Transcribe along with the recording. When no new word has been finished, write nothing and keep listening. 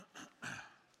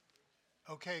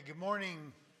Okay, good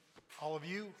morning, all of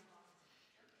you.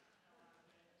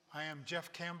 I am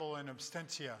Jeff Campbell in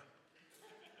absentia,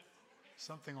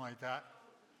 something like that.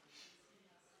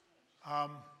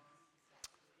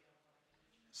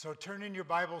 So turn in your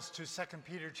Bibles to 2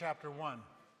 Peter chapter 1.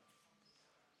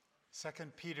 2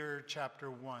 Peter chapter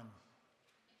 1.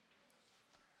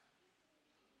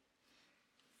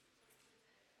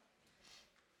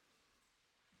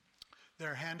 There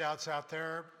are handouts out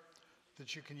there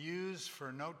that you can use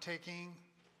for note-taking.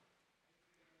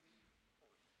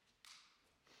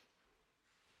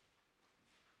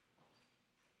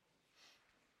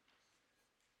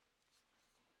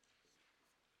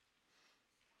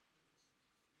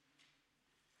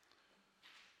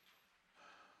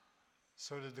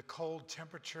 So did the cold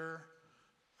temperature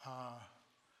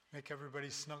make everybody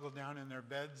snuggle down in their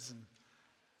beds?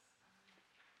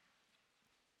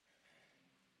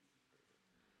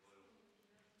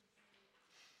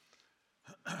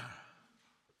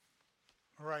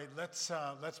 All right, let's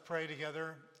pray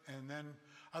together, and then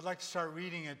I'd like to start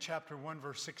reading at chapter 1,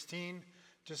 verse 16,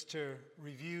 just to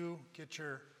review, get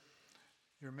your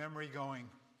memory going.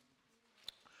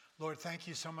 Lord, thank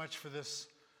you so much for this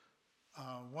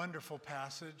wonderful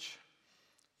passage.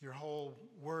 Your whole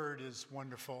word is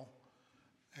wonderful,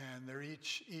 and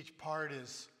each part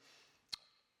is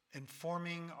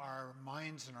informing our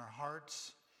minds and our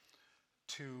hearts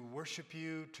to worship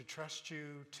you, to trust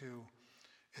you, to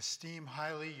esteem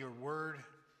highly your word.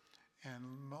 And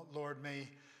Lord, may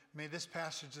this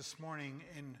passage this morning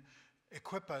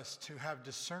equip us to have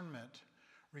discernment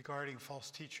regarding false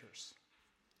teachers.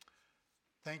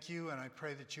 Thank you, and I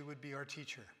pray that you would be our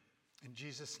teacher. In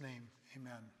Jesus' name,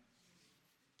 amen.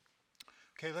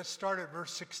 Okay, let's start at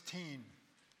verse 16.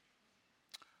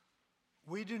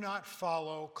 We do not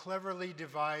follow cleverly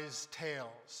devised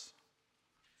tales.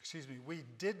 We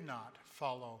did not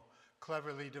follow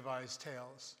cleverly devised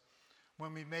tales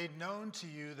when we made known to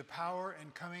you the power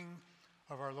and coming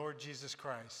of our Lord Jesus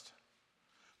Christ.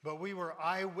 But we were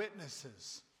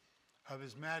eyewitnesses of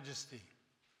his majesty.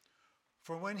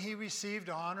 For when he received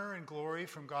honor and glory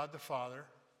from God the Father,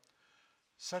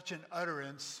 such an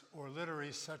utterance, or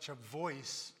literally such a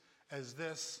voice as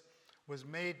this, was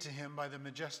made to him by the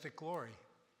majestic glory.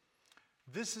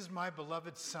 This is my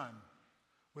beloved Son,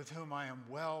 with whom I am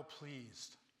well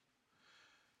pleased.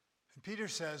 And Peter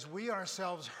says, we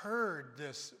ourselves heard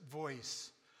this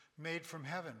voice made from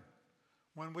heaven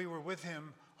when we were with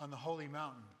him on the holy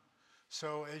mountain.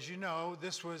 So as you know,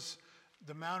 this was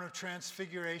the Mount of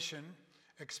Transfiguration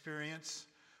experience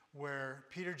where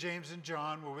Peter, James, and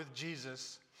John were with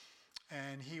Jesus,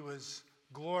 and he was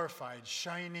glorified,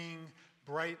 shining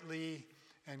brightly,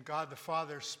 and God the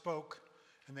Father spoke,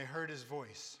 and they heard his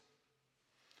voice.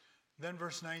 Then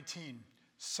verse 19,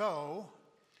 so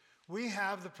we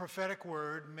have the prophetic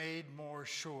word made more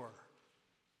sure.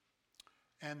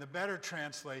 And the better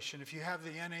translation, if you have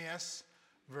the NAS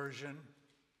version,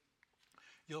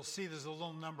 you'll see there's a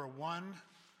little number 1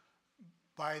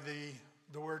 by the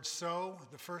word so,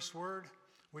 the first word,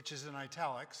 which is in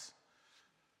italics.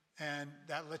 And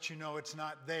that lets you know it's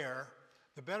not there.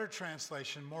 The better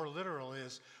translation, more literal,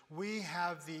 is we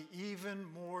have the even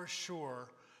more sure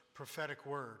prophetic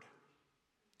word.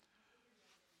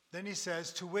 Then he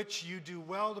says, to which you do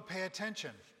well to pay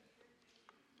attention,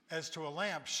 as to a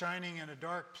lamp shining in a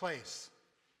dark place,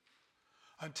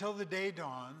 until the day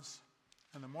dawns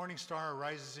and the morning star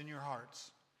arises in your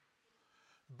hearts.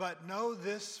 But know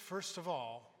this, first of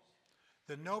all,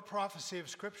 that no prophecy of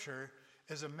Scripture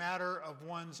is a matter of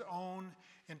one's own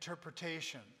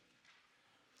interpretation.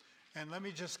 And let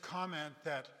me just comment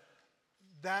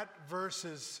that verse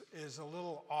is a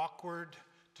little awkward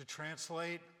to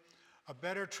translate. A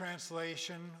better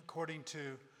translation, according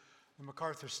to the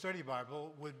MacArthur Study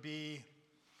Bible, would be,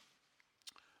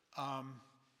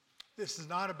 this is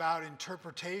not about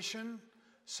interpretation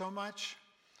so much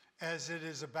as it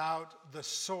is about the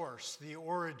source, the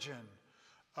origin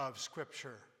of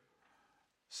Scripture.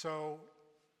 So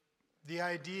the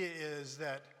idea is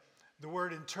that the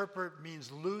word interpret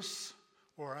means loose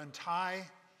or untie.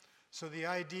 So the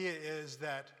idea is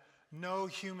that no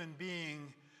human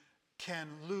being can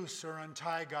loose or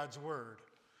untie God's word.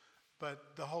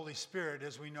 But the Holy Spirit,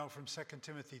 as we know from 2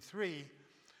 Timothy 3,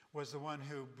 was the one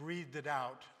who breathed it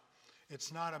out.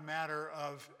 It's not a matter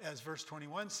of, as verse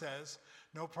 21 says,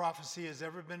 no prophecy has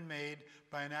ever been made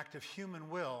by an act of human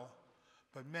will,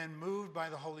 but men moved by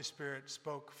the Holy Spirit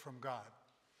spoke from God.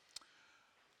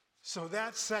 So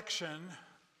that section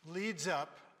leads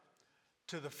up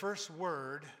to the first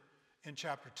word in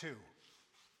chapter 2,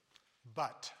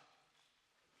 but.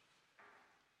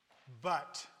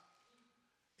 But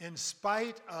in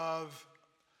spite of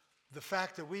the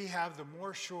fact that we have the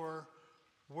more sure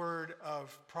word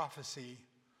of prophecy,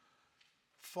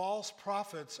 false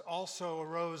prophets also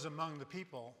arose among the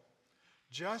people,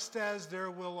 just as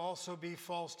there will also be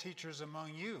false teachers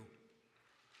among you,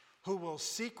 who will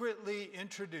secretly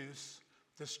introduce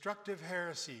destructive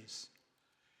heresies,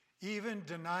 even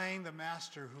denying the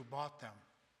master who bought them,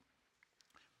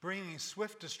 bringing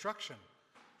swift destruction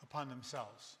upon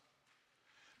themselves.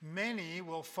 Many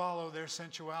will follow their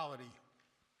sensuality,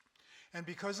 and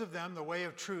because of them the way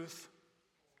of truth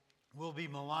will be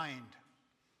maligned.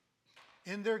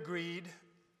 In their greed,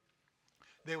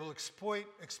 they will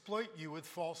exploit you with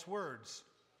false words.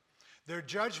 Their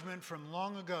judgment from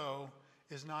long ago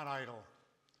is not idle,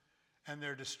 and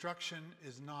their destruction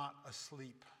is not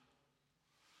asleep.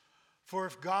 For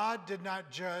if God did not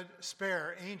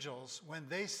spare angels when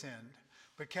they sinned,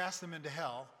 but cast them into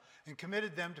hell, and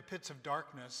committed them to pits of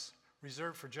darkness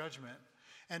reserved for judgment,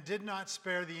 and did not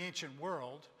spare the ancient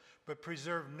world, but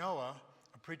preserved Noah,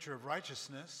 a preacher of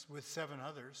righteousness, with 7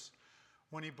 others,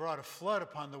 when he brought a flood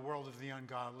upon the world of the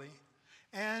ungodly,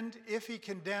 and if he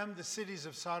condemned the cities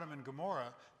of Sodom and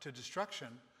Gomorrah to destruction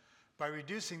by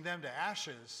reducing them to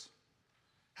ashes,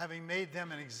 having made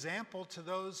them an example to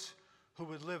those who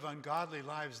would live ungodly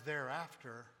lives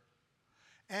thereafter,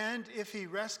 and if he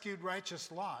rescued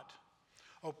righteous Lot,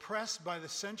 oppressed by the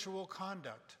sensual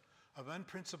conduct of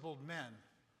unprincipled men,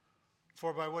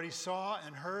 for by what he saw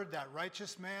and heard, that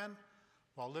righteous man,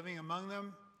 while living among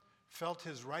them, felt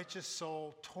his righteous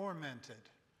soul tormented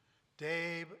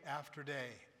day after day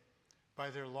by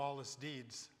their lawless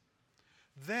deeds.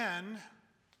 Then,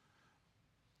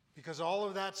 because all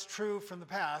of that's true from the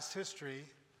past history,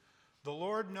 the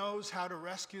Lord knows how to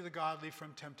rescue the godly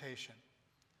from temptation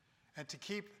and to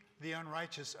keep the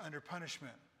unrighteous under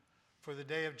punishment for the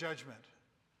day of judgment,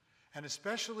 and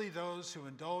especially those who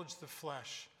indulge the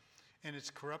flesh in its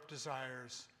corrupt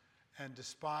desires and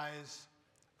despise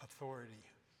authority.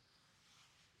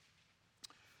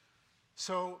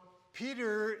 So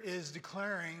Peter is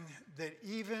declaring that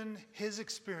even his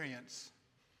experience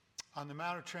on the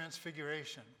Mount of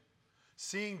Transfiguration,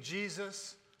 seeing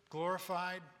Jesus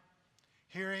glorified,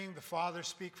 hearing the Father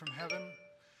speak from heaven,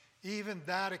 even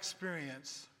that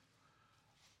experience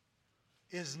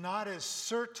is not as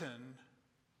certain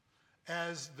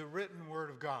as the written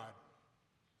word of God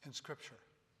in Scripture.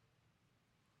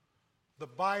 The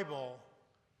Bible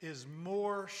is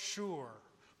more sure,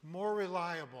 more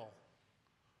reliable,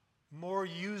 more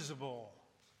usable,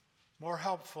 more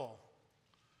helpful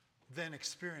than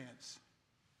experience.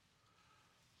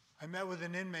 I met with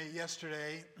an inmate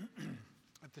yesterday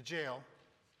at the jail,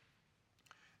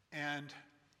 and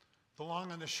the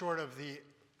long and the short of the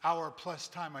hour-plus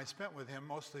time I spent with him,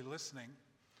 mostly listening,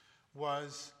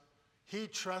 was he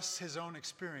trusts his own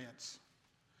experience.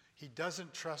 He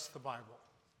doesn't trust the Bible.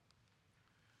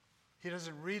 He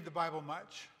doesn't read the Bible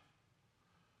much.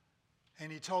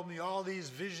 And he told me all these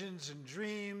visions and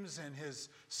dreams, and his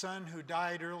son who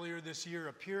died earlier this year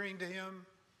appearing to him.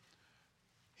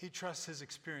 He trusts his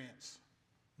experience.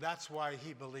 That's why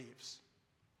he believes.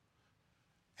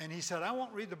 And he said, I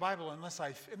won't read the Bible unless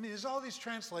I mean, there's all these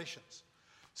translations.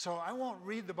 So I won't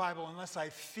read the Bible unless I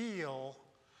feel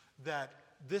that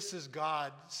this is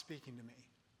God speaking to me.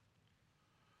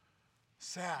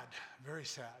 Sad, very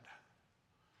sad.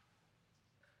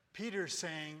 Peter's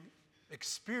saying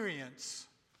experience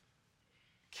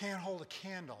can't hold a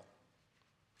candle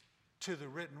to the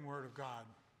written word of God.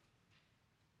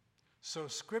 So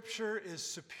Scripture is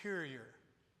superior.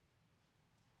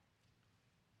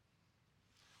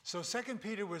 So 2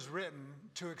 Peter was written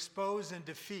to expose and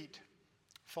defeat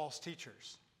false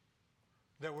teachers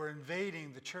that were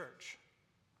invading the church.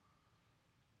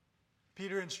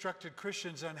 Peter instructed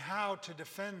Christians on how to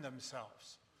defend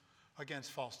themselves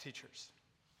against false teachers.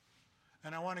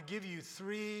 And I want to give you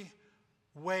 3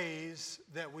 ways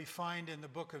that we find in the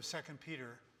book of 2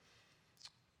 Peter,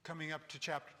 coming up to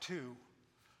chapter 2,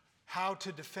 how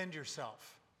to defend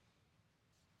yourself.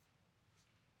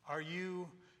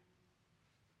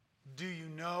 Do you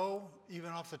know,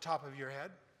 even off the top of your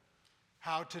head,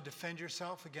 how to defend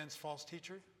yourself against false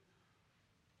teachers?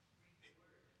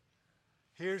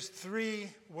 Here's 3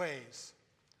 ways.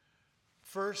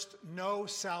 First, know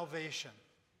salvation.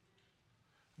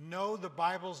 Know the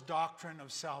Bible's doctrine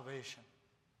of salvation.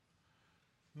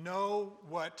 Know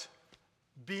what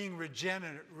being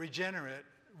regenerate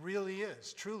really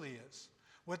is, truly is.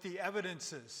 What the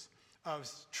evidences of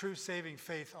true saving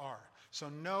faith are. So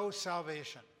know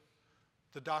salvation,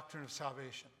 the doctrine of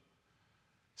salvation.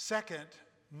 Second,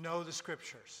 know the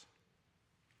Scriptures.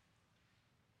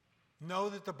 Know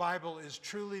that the Bible is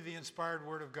truly the inspired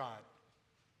Word of God.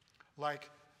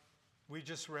 Like we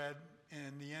just read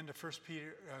in the end of 2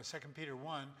 Peter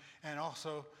 1, and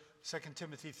also 2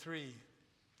 Timothy 3.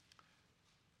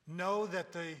 Know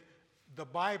that the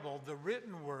Bible, the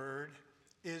written word,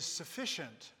 is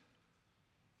sufficient.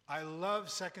 I love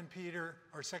 2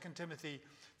 Timothy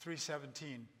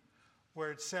 3:17,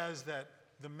 where it says that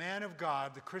the man of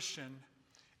God, the Christian,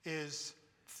 is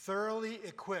thoroughly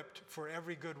equipped for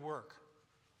every good work,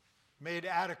 made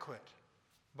adequate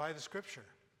by the Scripture.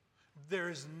 There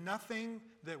is nothing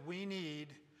that we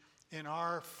need in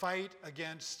our fight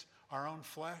against our own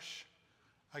flesh,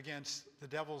 against the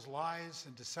devil's lies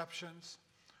and deceptions,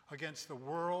 against the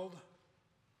world.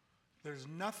 There's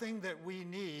nothing that we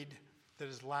need that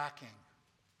is lacking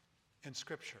in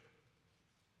Scripture.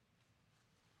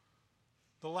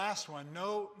 The last one,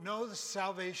 know the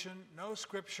salvation, know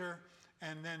Scripture,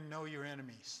 and then know your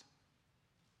enemies.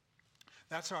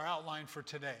 That's our outline for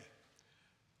today.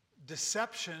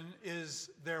 Deception is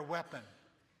their weapon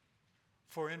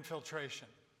for infiltration,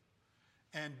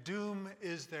 and doom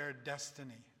is their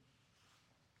destiny.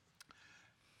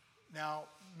 Now,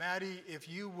 Maddie, if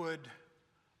you would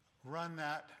run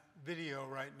that video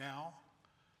right now,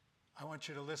 I want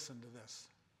you to listen to this.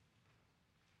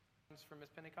 From Miss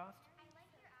Pentecost?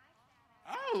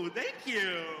 Oh, thank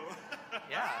you.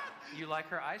 Yeah, you like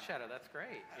her eyeshadow. That's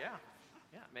great. Yeah.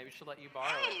 Yeah, maybe she'll let you borrow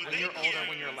it when thank you're older, you.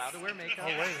 when you're allowed to wear makeup. Oh,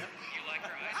 wait. You like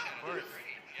her eyeshadow. That's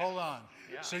great. Hold on.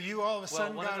 Yeah. So you all of a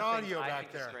sudden One got of the audio things I back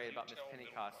think there. is great about Miss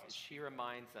Pentecost is she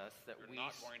reminds us that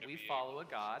we follow a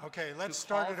God. Okay, let's who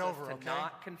start calls it over, us to okay?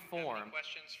 not conform. Any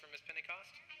questions for Miss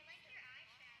Pentecost?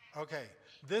 Okay,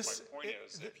 this My point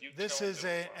is, if you this tell is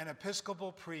them, an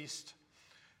Episcopal priest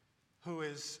who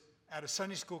is at a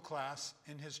Sunday school class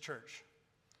in his church.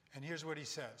 And here's what he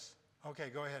says. Okay,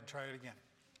 go ahead, try it again.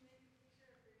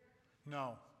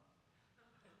 No.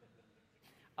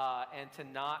 And to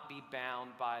not be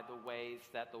bound by the ways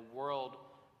that the world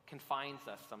confines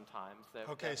us sometimes. That,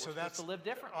 Okay, that so we're that's supposed to live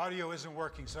differently. audio isn't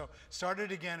working. So start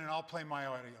it again and I'll play my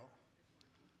audio.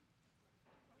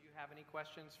 Do you have any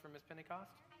questions for Miss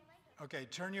Pentecost? Okay,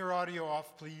 turn your audio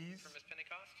off, please. For Miss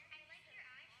Pentecost?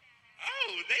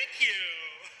 Oh, thank you.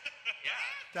 Yeah.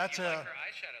 That's you a- like her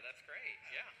eyeshadow. That's great.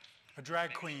 Yeah. A drag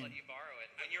Maybe she'll queen. let you borrow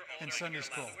it when you're older. In Sunday and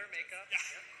you're allowed school. to wear makeup.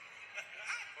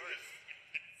 Of course.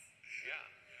 Yeah.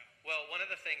 Well, one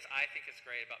of the things I think is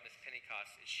great about Miss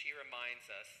Pentecost is she reminds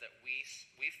us that we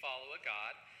follow a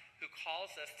God who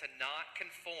calls us to not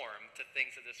conform to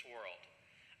things of this world.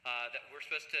 That we're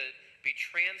supposed to be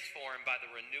transformed by the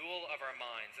renewal of our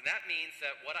minds. And that means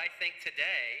that what I think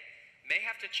today may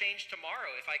have to change tomorrow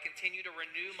if I continue to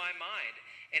renew my mind.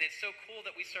 And it's so cool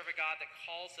that we serve a God that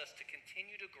calls us to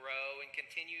continue to grow and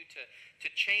continue to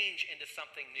change into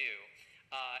something new,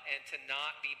 and to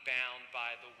not be bound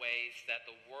by the ways that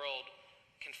the world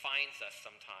confines us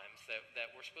sometimes,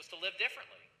 that we're supposed to live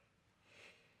differently.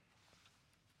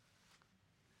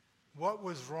 What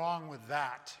was wrong with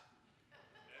that?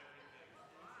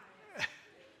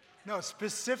 No,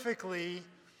 specifically,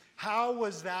 how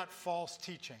was that false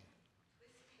teaching?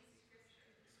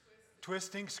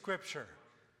 Twisting Scripture.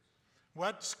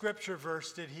 What Scripture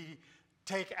verse did he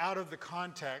take out of the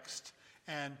context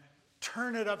and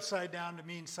turn it upside down to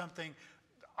mean something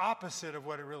opposite of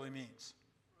what it really means?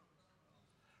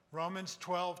 Romans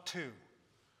 12:2.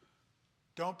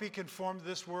 Don't be conformed to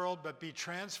this world, but be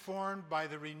transformed by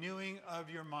the renewing of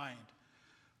your mind.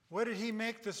 What did he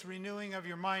make this renewing of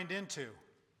your mind into?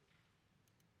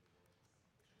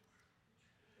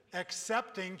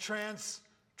 Accepting trans.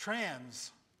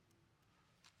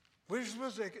 We're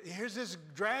supposed to, here's this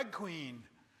drag queen.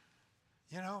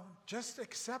 You know, just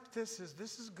accept this as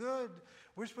this is good.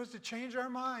 We're supposed to change our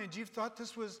minds. You've thought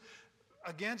this was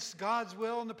against God's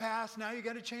will in the past. Now you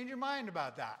got to change your mind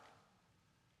about that.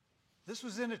 This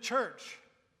was in a church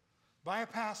by a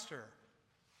pastor.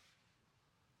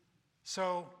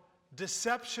 So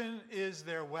deception is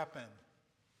their weapon.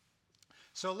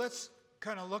 So let's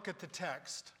kind of look at the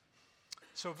text.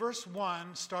 So verse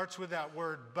 1 starts with that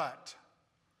word but.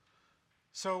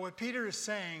 So what Peter is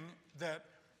saying that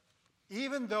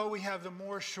even though we have the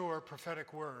more sure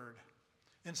prophetic word,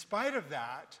 in spite of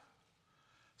that,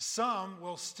 some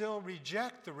will still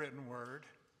reject the written word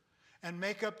and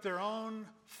make up their own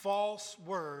false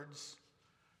words,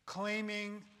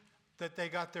 claiming that they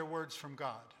got their words from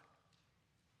God.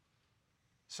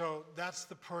 So that's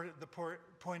the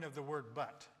point of the word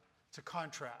but. It's a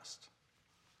contrast.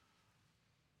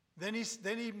 Then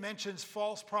he mentions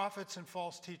false prophets and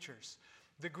false teachers.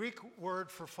 The Greek word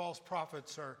for false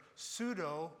prophets are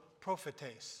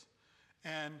pseudo-prophetes,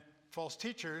 and false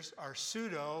teachers are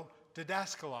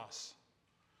pseudo-didaskalos.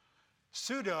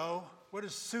 Pseudo, what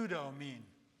does pseudo mean?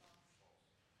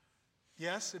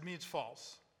 Yes, it means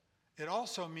false. It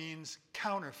also means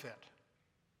counterfeit,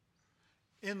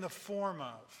 in the form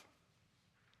of.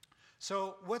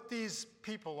 So what these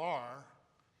people are,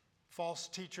 false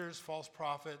teachers, false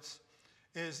prophets,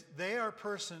 is they are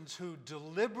persons who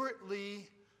deliberately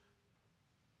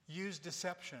use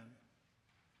deception,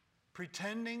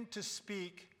 pretending to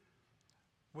speak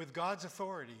with God's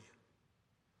authority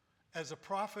as a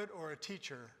prophet or a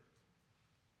teacher,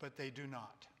 but they do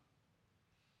not.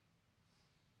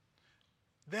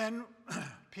 Then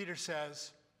Peter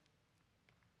says,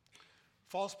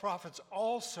 false prophets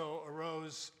also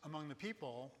arose among the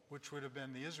people, which would have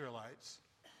been the Israelites,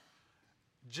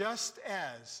 just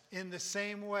as in the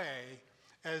same way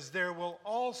as there will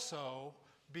also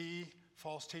be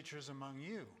false teachers among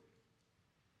you.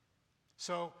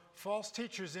 So false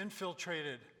teachers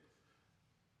infiltrated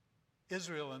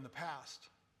Israel in the past.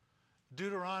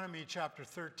 Deuteronomy chapter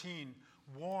 13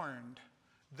 warned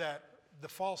that the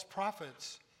false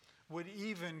prophets would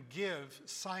even give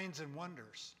signs and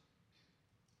wonders.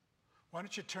 Why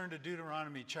don't you turn to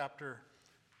Deuteronomy chapter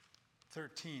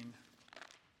 13.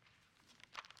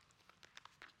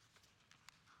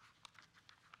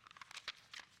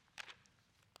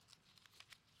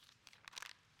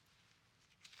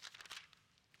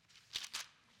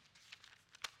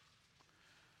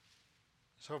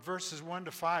 So verses 1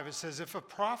 to 5, it says, if a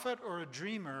prophet or a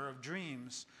dreamer of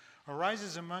dreams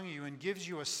arises among you and gives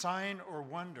you a sign or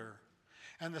wonder,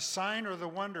 and the sign or the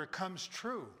wonder comes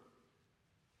true,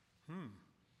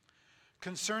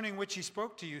 concerning which he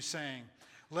spoke to you, saying,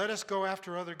 let us go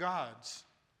after other gods,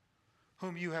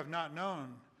 whom you have not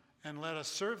known, and let us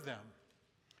serve them.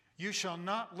 You shall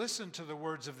not listen to the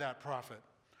words of that prophet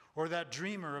or that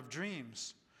dreamer of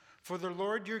dreams, for the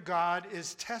Lord your God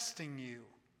is testing you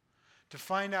to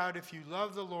find out if you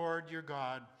love the Lord your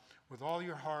God with all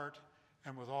your heart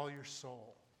and with all your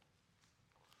soul.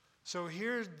 So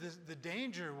here the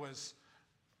danger was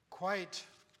quite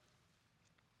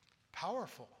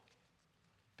powerful,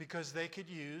 because they could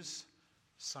use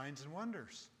signs and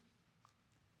wonders.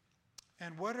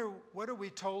 And what are we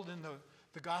told in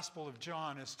the Gospel of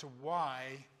John as to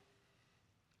why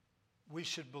we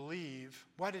should believe?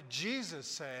 What did Jesus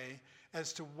say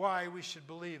as to why we should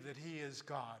believe that he is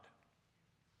God?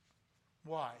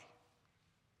 Why?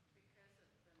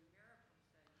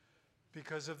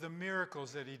 Because of the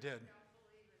miracles that he did.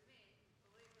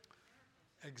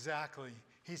 Exactly.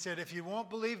 He said, if you won't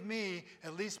believe me,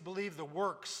 at least believe the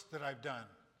works that I've done,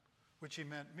 which he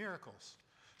meant miracles.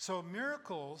 So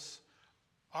miracles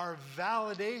are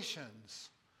validations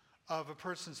of a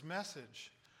person's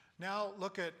message. Now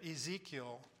look at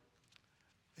Ezekiel.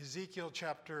 Ezekiel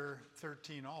chapter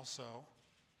 13 also.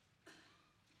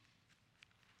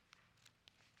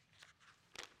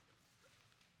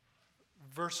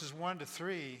 Verses 1 to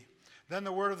 3. Then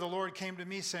the word of the Lord came to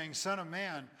me, saying, Son of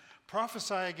man,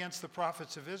 prophesy against the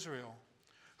prophets of Israel,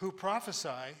 who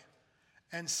prophesy,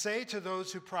 and say to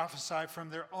those who prophesy from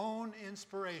their own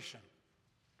inspiration,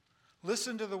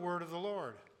 listen to the word of the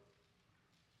Lord.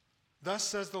 Thus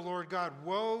says the Lord God,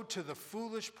 woe to the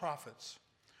foolish prophets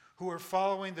who are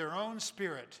following their own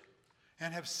spirit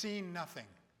and have seen nothing.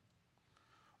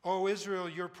 O Israel,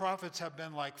 your prophets have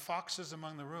been like foxes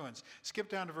among the ruins. Skip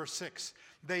down to verse 6.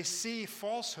 They see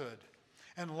falsehood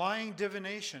and lying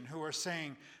divination, who are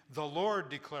saying, the Lord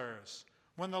declares,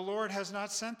 when the Lord has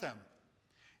not sent them.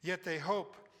 Yet they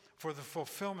hope for the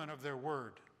fulfillment of their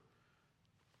word.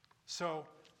 So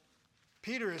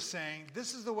Peter is saying,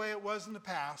 this is the way it was in the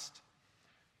past.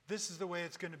 This is the way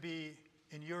it's going to be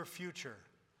in your future,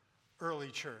 early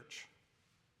church.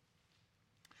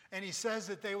 And he says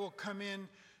that they will come in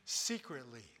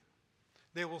secretly.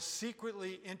 They will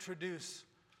secretly introduce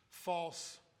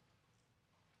false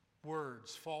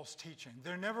words, false teaching.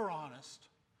 They're never honest.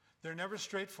 They're never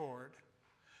straightforward.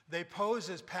 They pose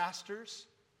as pastors,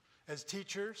 as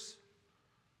teachers,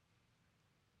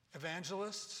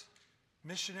 evangelists,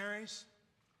 missionaries,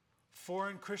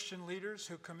 foreign Christian leaders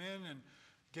who come in and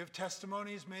give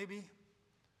testimonies maybe.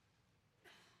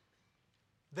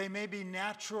 They may be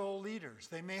natural leaders.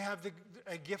 They may have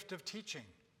a gift of teaching.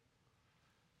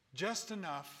 Just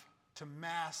enough to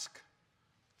mask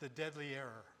the deadly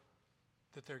error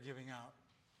that they're giving out.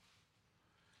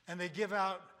 And they give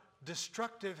out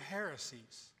destructive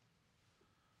heresies.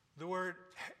 The word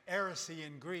heresy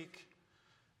in Greek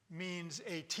means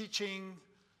a teaching,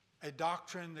 a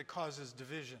doctrine that causes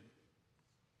division.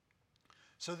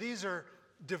 So these are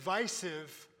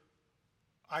divisive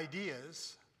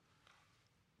ideas,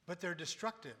 but they're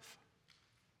destructive.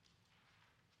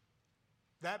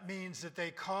 That means that they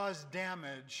cause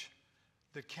damage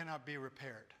that cannot be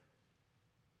repaired.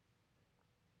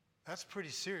 That's pretty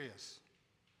serious.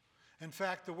 In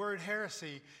fact, the word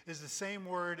heresy is the same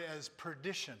word as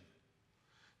perdition.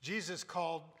 Jesus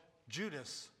called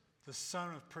Judas the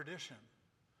son of perdition.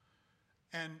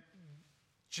 And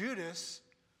Judas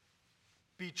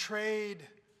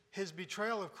his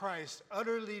betrayal of Christ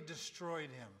utterly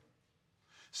destroyed him.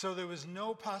 So there was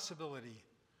no possibility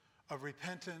of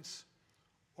repentance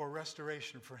or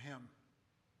restoration for him.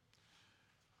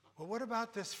 But what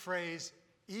about this phrase,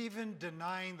 even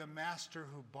denying the master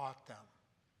who bought them?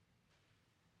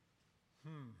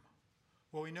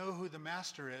 Well, we know who the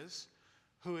master is,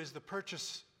 who is the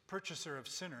purchaser of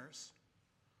sinners.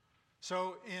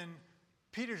 So in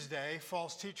Peter's day,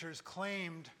 false teachers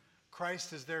claimed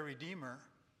Christ as their Redeemer,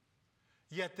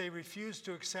 yet they refused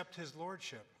to accept his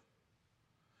lordship,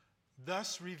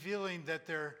 thus revealing that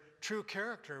their true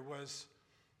character was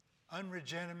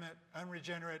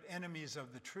unregenerate enemies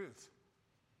of the truth.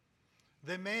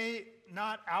 They may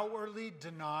not outwardly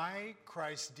deny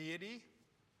Christ's deity,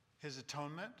 his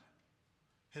atonement,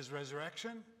 his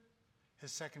resurrection,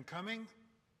 his second coming,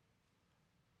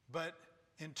 but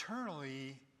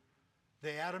internally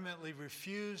they adamantly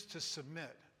refuse to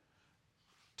submit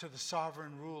to the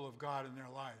sovereign rule of God in their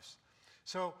lives.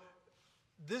 So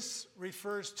this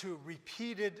refers to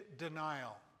repeated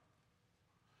denial.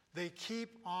 They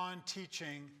keep on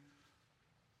teaching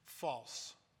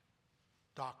false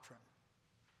doctrine.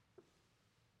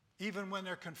 Even when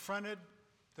they're confronted,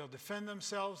 they'll defend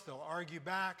themselves, they'll argue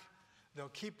back, they'll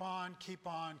keep on.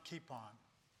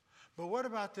 But what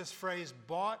about this phrase,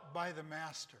 bought by the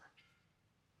master?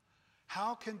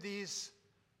 How can these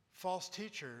false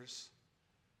teachers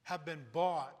have been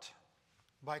bought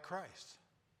by Christ?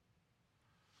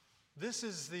 This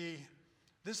is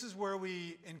where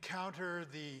we encounter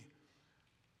the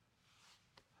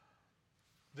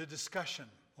discussion,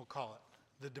 we'll call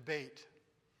it, the debate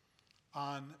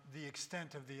on the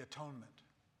extent of the atonement.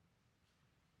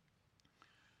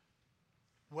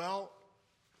 Well,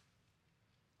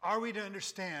 are we to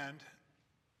understand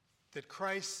that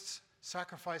Christ's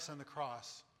sacrifice on the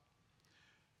cross,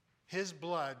 his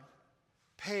blood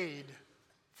paid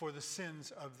for the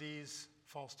sins of these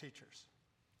false teachers?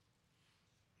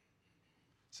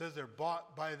 It says they're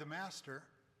bought by the master.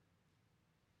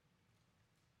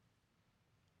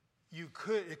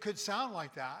 It could sound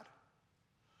like that,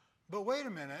 but wait a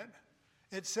minute.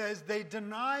 It says they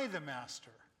deny the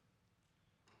master.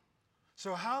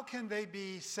 So how can they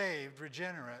be saved,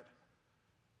 regenerate,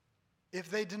 if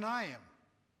they deny him?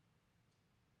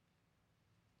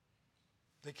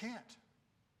 They can't.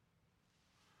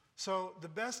 So the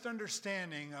best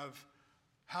understanding of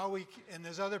how and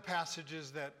there's other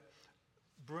passages that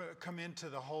come into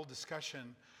the whole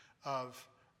discussion of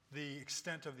the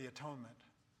extent of the atonement.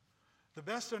 The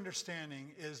best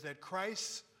understanding is that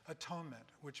Christ's atonement,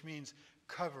 which means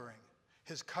covering,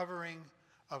 his covering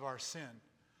of our sin,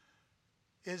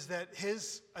 is that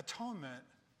his atonement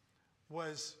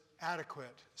was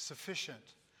adequate,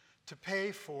 sufficient to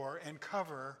pay for and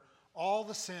cover all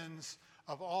the sins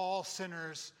of all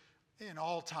sinners in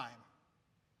all time.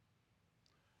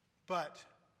 But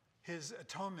his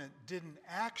atonement didn't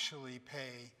actually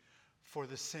pay for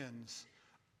the sins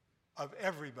of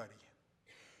everybody.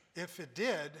 If it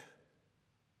did,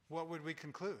 what would we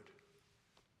conclude?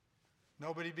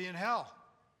 Nobody'd be in hell.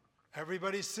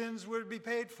 Everybody's sins would be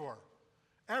paid for.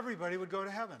 Everybody would go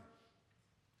to heaven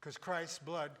because Christ's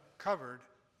blood covered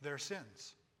their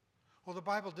sins. Well, the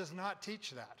Bible does not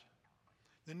teach that.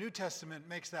 The New Testament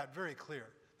makes that very clear.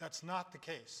 That's not the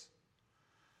case.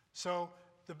 So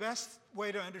the best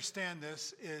way to understand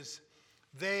this is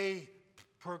they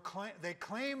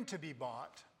claimed to be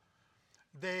bought.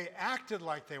 They acted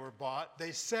like they were bought.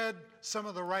 They said some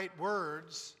of the right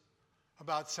words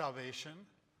about salvation,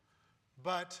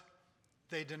 but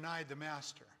they denied the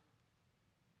master.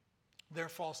 Their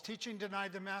false teaching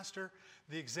denied the master.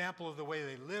 The example of the way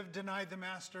they lived denied the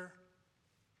master.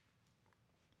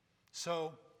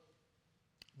 So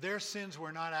their sins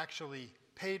were not actually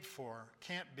paid for,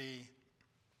 can't be,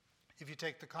 if you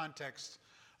take the context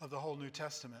of the whole New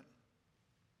Testament,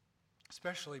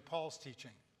 especially Paul's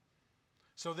teaching.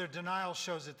 So their denial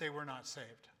shows that they were not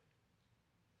saved.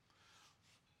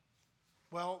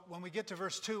 Well, when we get to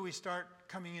verse 2, we start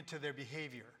coming into their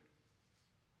behavior.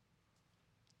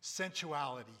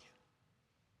 Sensuality.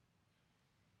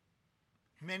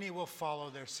 Many will follow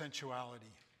their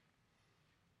sensuality.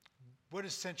 What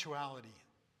is sensuality?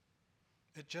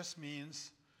 It just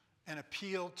means an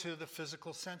appeal to the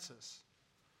physical senses,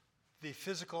 the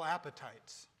physical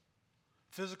appetites,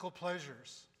 physical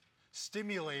pleasures,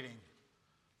 stimulating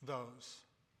those.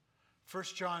 1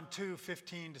 John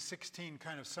 2:15-16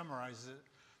 kind of summarizes it.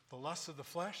 the lust of the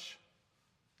flesh,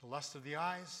 the lust of the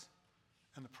eyes,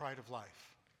 and the pride of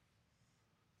life.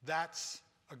 That's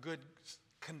a good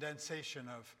condensation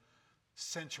of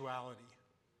sensuality.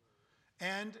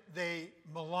 And they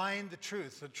malign the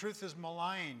truth. The truth is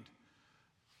maligned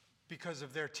because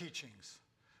of their teachings.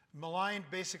 Maligned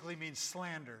basically means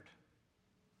slandered,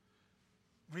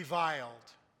 reviled,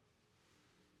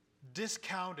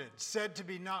 discounted, said to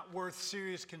be not worth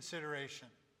serious consideration.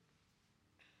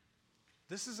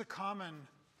 This is a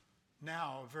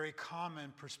very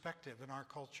common perspective in our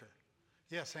culture.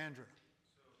 Yes, Andrew.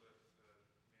 So the man you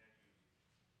mentioned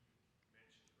earlier, whose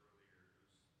theology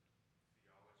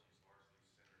is largely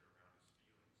centered around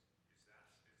his feelings, is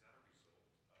that a result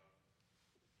of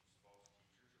these false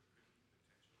teachers, or could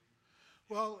he potentially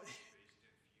Well, based in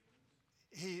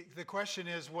feelings? the question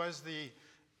is, was the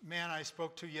man I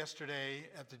spoke to yesterday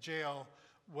at the jail,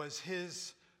 was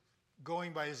his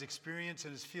going by his experience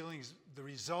and his feelings the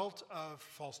result of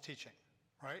false teaching,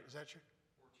 right? Is that true?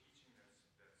 Or teaching that's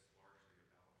largely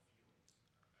about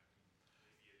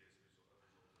feelings. Maybe it is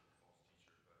a result of a false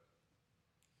teacher, but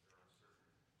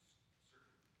there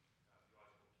are certain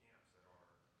theological camps that are more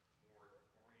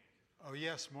oriented. Oh,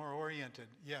 yes, more oriented.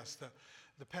 Yes, the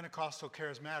Pentecostal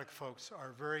charismatic folks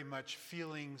are very much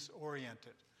feelings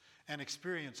oriented and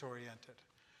experience oriented.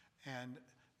 And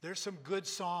there's some good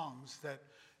songs that,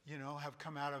 have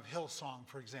come out of Hillsong,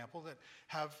 for example, that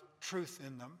have truth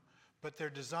in them, but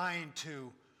they're designed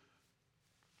to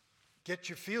get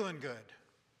you feeling good.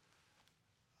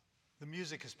 The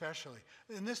music especially.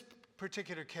 In this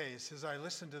particular case, as I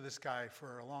listened to this guy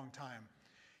for a long time,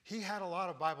 he had a lot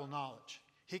of Bible knowledge.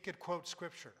 He could quote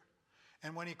scripture.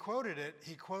 And when he quoted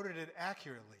it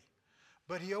accurately.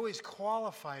 But he always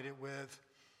qualified it with,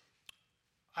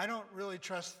 I don't really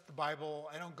trust the Bible.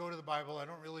 I don't go to the Bible. I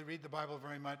don't really read the Bible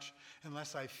very much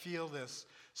unless I feel this.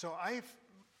 So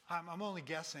I'm only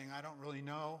guessing. I don't really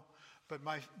know. But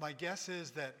my guess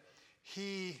is that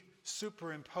he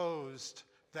superimposed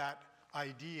that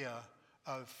idea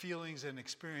of feelings and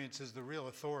experiences, the real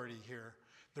authority here,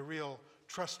 the real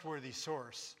trustworthy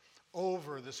source,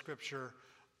 over the scripture.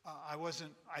 I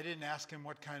didn't ask him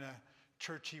what kind of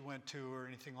church he went to or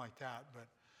anything like that, but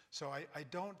so I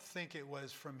don't think it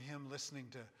was from him listening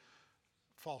to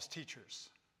false teachers.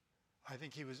 I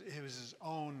think it was his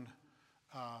own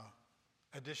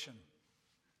addition.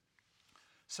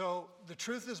 So the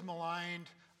truth is maligned.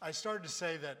 I started to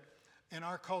say that in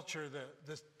our culture,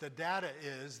 the data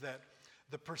is that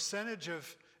the percentage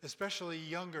of, especially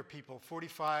younger people,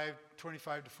 25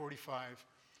 to 45,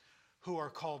 who are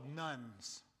called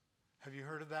nuns. Have you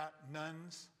heard of that?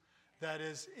 Nuns? That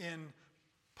is in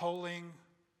polling.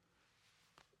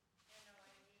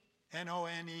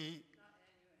 N-O-N-E.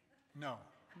 No,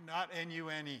 not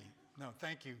N-U-N-E. No,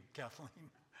 thank you, Kathleen.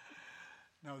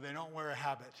 No, they don't wear a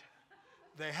habit.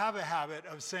 They have a habit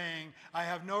of saying, I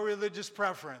have no religious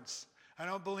preference. I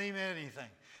don't believe in anything.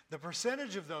 The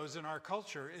percentage of those in our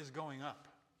culture is going up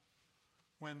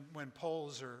when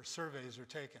polls or surveys are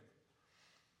taken.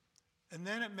 And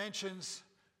then it mentions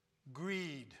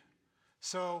greed.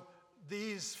 So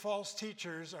these false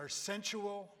teachers are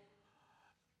sensual.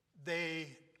 The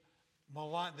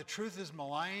truth is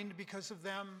maligned because of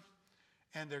them,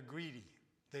 and they're greedy.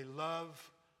 They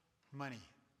love money.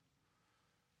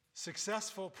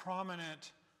 Successful,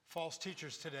 prominent false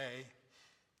teachers today,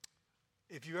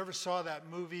 if you ever saw that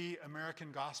movie,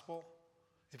 American Gospel,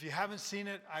 if you haven't seen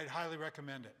it, I'd highly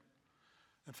recommend it.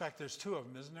 In fact, there's two of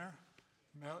them, isn't there?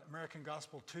 American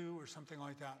Gospel 2 or something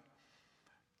like that.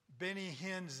 Benny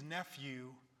Hinn's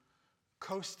nephew,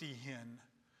 Coastie Hinn,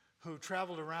 who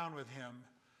traveled around with him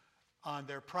on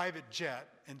their private jet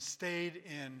and stayed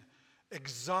in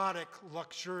exotic,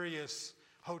 luxurious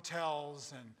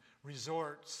hotels and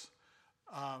resorts.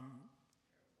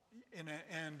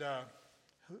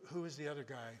 Who is the other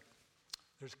guy?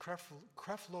 There's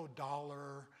Creflo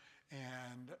Dollar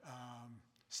and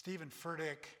Stephen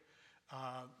Furtick.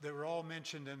 They were all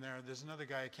mentioned in there. There's another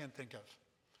guy I can't think of.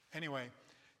 Anyway,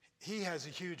 he has a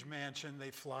huge mansion.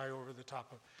 They fly over the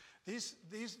top of these.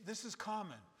 This is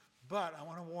common, but I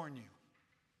want to warn you.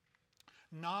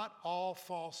 Not all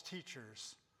false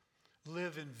teachers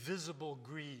live in visible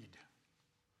greed.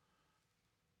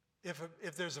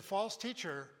 If there's a false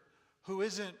teacher who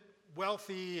isn't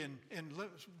wealthy and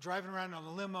driving around in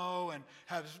a limo and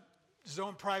has his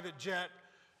own private jet,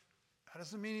 that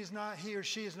doesn't mean he or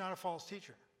she is not a false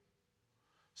teacher.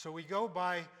 So we go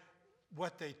by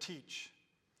what they teach.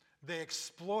 They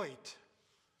exploit,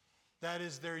 that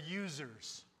is, their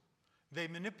users. They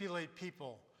manipulate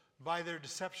people by their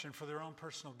deception for their own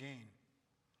personal gain.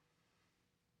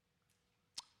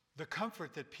 the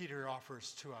comfort that Peter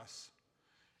offers to us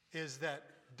is that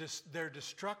their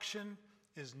destruction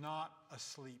is not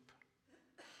asleep.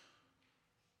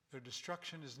 Their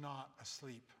destruction is not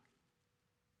asleep.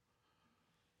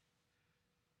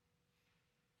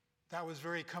 That was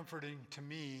very comforting to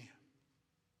me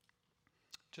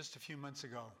just a few months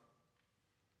ago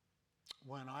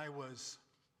when I was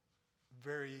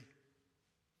very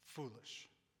foolish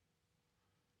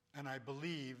and I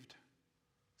believed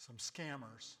some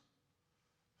scammers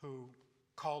who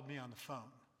called me on the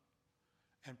phone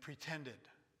and pretended.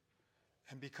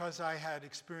 And because I had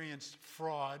experienced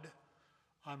fraud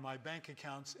on my bank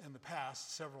accounts in the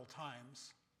past several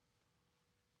times,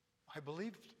 I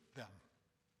believed them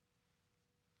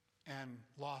and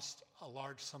lost a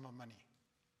large sum of money.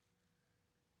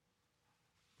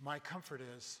 My comfort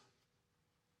is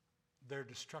their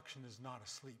destruction is not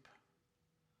asleep.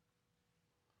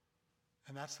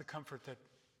 And that's the comfort that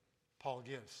Paul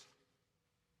gives.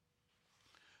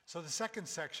 So the second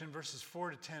section, verses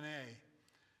 4 to 10a,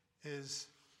 is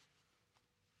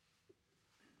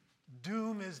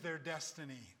doom is their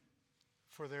destiny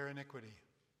for their iniquity.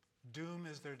 Doom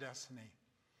is their destiny.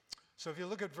 So if you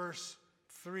look at verse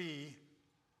 3, it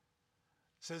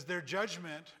says, their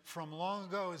judgment from long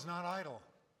ago is not idle,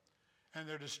 and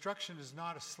their destruction is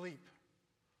not asleep.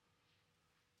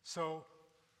 So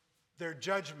their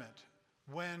judgment,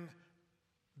 when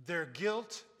their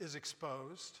guilt is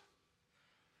exposed,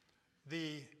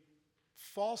 the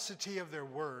falsity of their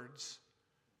words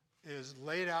is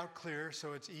laid out clear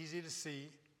so it's easy to see.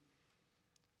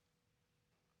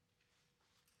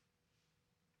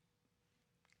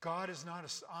 God is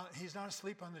he's not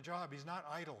asleep on the job. He's not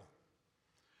idle.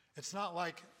 It's not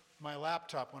like my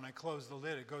laptop, when I close the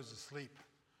lid, it goes to sleep.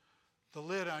 The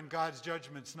lid on God's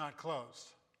judgment's not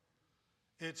closed.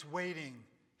 It's waiting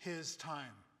his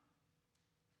time.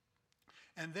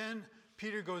 And then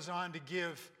Peter goes on to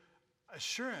give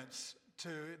assurance to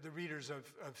the readers of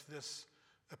this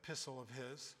epistle of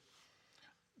his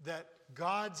that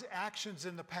God's actions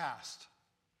in the past,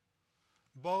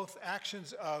 both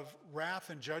actions of wrath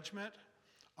and judgment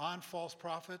on false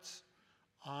prophets,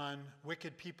 on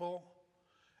wicked people,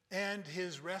 and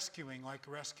his rescuing, like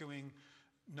rescuing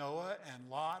Noah and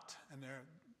Lot and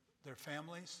their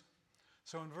families.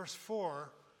 So in verse 4,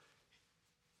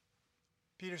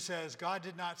 Peter says, God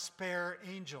did not spare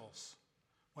angels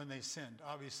when they sinned,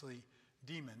 obviously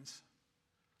demons.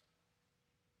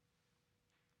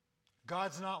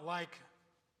 God's not like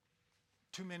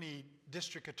too many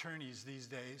district attorneys these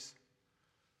days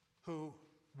who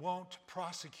won't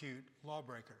prosecute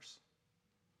lawbreakers.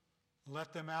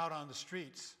 Let them out on the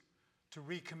streets to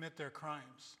recommit their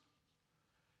crimes.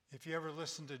 If you ever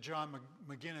listen to John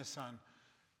McGinnis on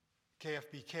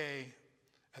KFBK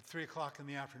at 3 o'clock in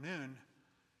the afternoon,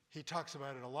 he talks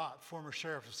about it a lot, former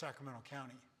sheriff of Sacramento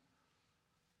County.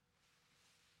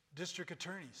 District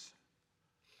attorneys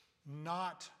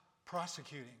not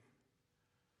prosecuting.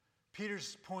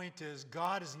 Peter's point is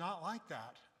God is not like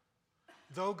that.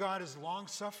 Though God is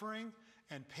long-suffering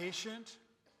and patient,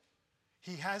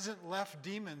 he hasn't left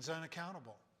demons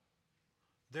unaccountable.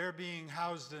 They're being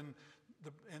housed in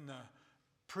the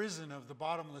prison of the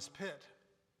bottomless pit.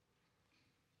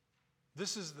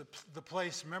 This is the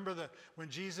place, remember when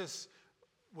Jesus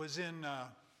was in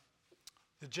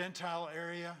the Gentile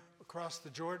area across the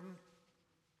Jordan,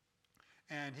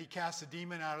 and he cast a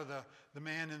demon out of the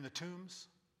man in the tombs?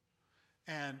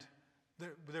 And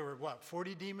there were,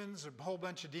 40 demons? A whole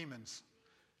bunch of demons.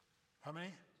 How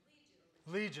many?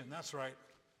 Legion, that's right.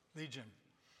 Legion.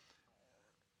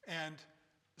 And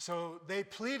so they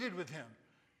pleaded with him,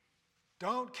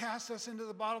 don't cast us into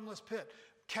the bottomless pit.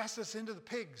 Cast us into the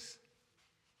pigs.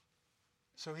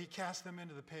 So he cast them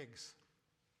into the pigs.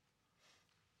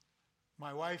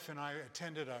 My wife and I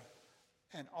attended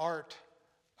an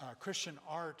Christian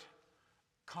art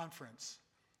conference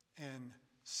in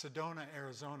Sedona,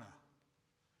 Arizona.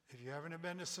 If you haven't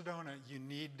been to Sedona, you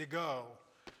need to go.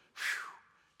 Whew.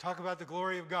 Talk about the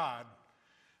glory of God.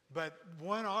 But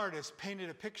one artist painted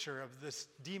a picture of this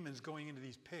demons going into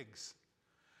these pigs.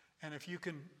 And if you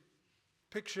can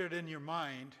picture it in your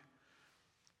mind,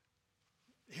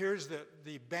 here's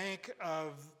the bank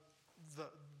of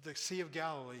the Sea of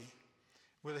Galilee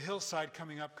with a hillside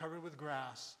coming up covered with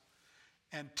grass,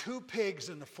 and 2 pigs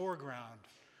in the foreground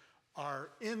are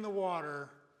in the water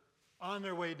on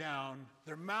their way down.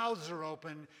 Their mouths are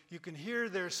open. You can hear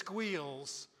their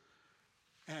squeals,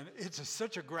 and it's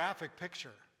such a graphic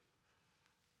picture.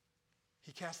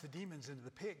 He cast the demons into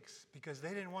the pigs because they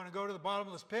didn't want to go to the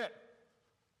bottomless pit.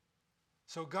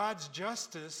 So God's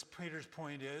justice, Peter's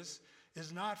point is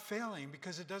not failing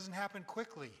because it doesn't happen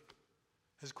quickly.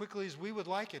 as quickly as we would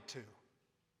like it to.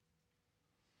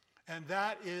 And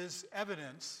that is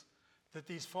evidence that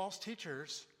these false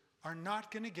teachers are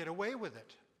not going to get away with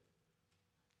it.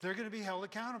 They're going to be held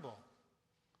accountable.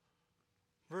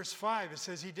 Verse 5, it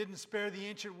says he didn't spare the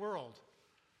ancient world.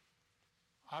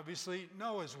 Obviously,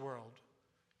 Noah's world.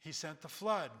 He sent the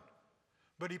flood.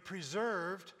 But he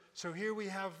preserved, so here we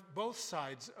have both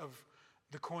sides of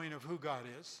the coin of who God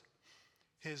is.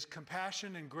 His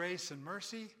compassion and grace and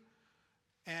mercy,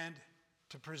 and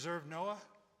to preserve Noah,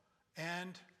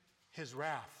 and his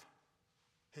wrath,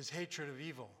 his hatred of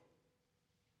evil.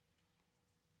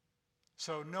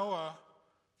 So Noah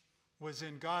was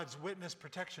in God's witness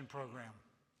protection program,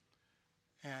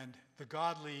 and the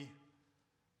godly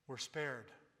were spared,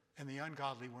 and the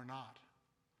ungodly were not.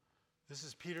 This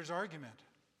is Peter's argument.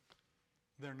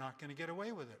 They're not going to get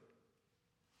away with it.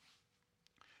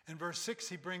 In verse 6,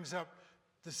 he brings up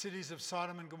the cities of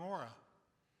Sodom and Gomorrah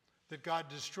that God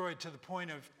destroyed to the point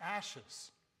of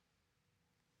ashes.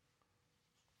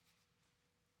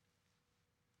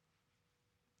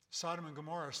 Sodom and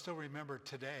Gomorrah are still remembered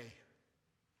today.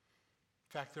 In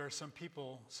fact, there are some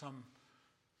people,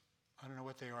 I don't know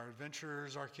what they are,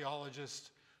 adventurers,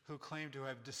 archaeologists, who claim to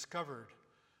have discovered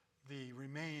the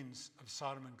remains of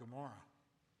Sodom and Gomorrah.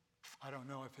 I don't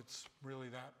know if it's really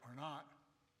that or not.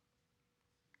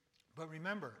 But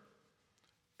remember,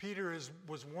 Peter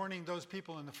was warning those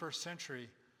people in the first century.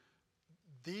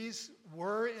 These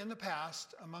were in the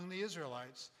past among the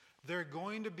Israelites. They're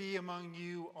going to be among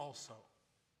you also.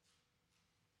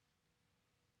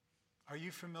 Are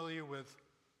you familiar with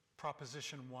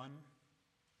Proposition 1?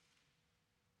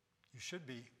 You should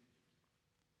be.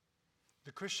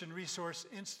 The Christian Resource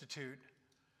Institute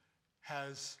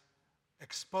has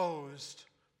exposed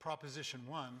Proposition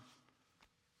 1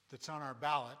 that's on our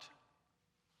ballot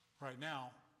right now.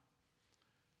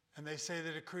 And they say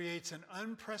that it creates an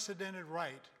unprecedented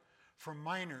right for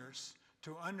minors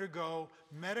to undergo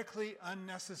medically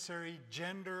unnecessary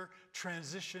gender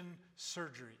transition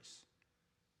surgeries.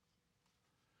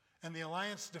 And the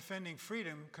Alliance Defending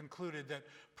Freedom concluded that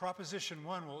Proposition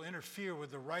 1 will interfere with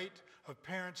the right of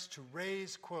parents to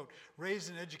raise, quote, raise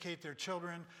and educate their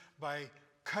children by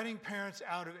cutting parents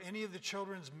out of any of the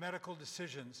children's medical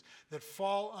decisions that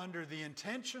fall under the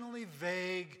intentionally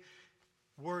vague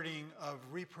wording of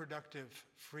reproductive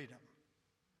freedom.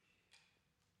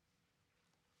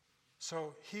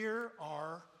 So here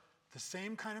are the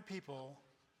same kind of people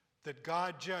that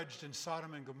God judged in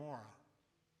Sodom and Gomorrah,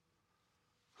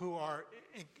 who are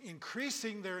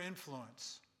increasing their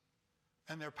influence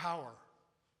and their power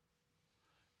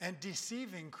and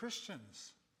deceiving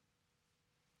Christians.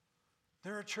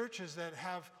 There are churches that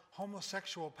have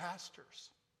homosexual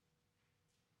pastors.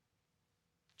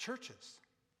 Churches.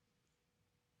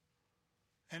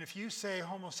 And if you say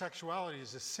homosexuality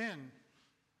is a sin,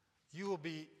 you will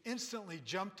be instantly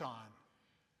jumped on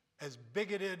as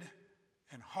bigoted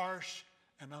and harsh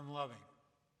and unloving.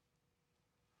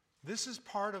 This is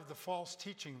part of the false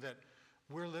teaching that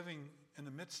we're living in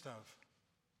the midst of.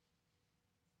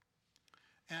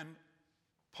 And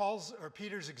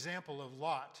Peter's example of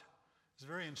Lot is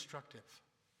very instructive.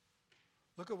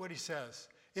 Look at what he says.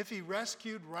 If he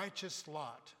rescued righteous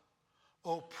Lot,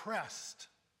 oppressed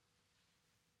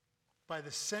by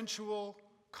the sensual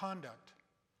conduct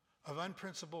of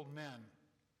unprincipled men,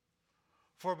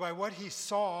 for by what he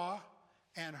saw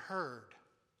and heard,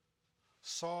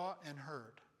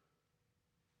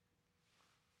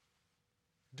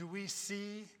 do we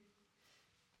see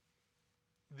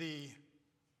the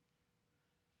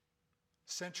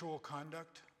sensual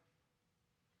conduct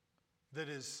that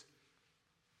is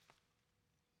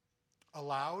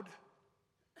allowed,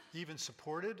 even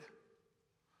supported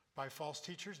by false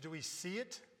teachers? Do we see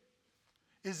it?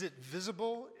 Is it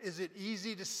visible? Is it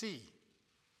easy to see?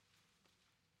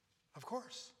 Of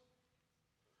course.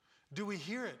 Do we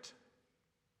hear it?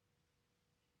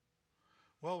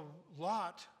 Well,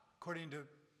 Lot, according to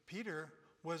Peter,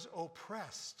 was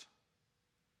oppressed.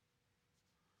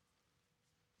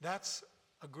 That's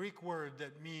a Greek word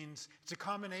that means, it's a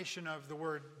combination of the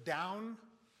word down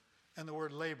and the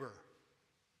word labor.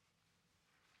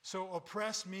 So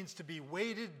oppressed means to be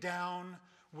weighted down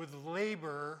with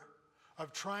labor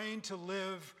of trying to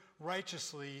live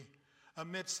righteously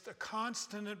amidst a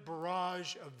constant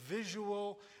barrage of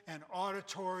visual and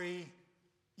auditory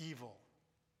evil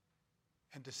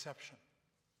and deception.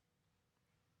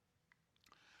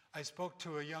 I spoke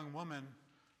to a young woman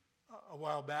a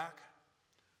while back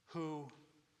who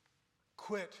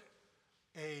quit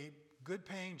a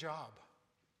good-paying job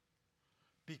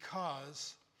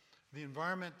because the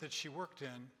environment that she worked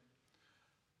in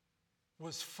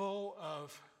was full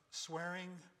of swearing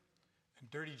and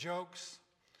dirty jokes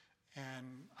and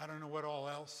I don't know what all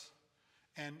else.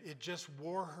 And it just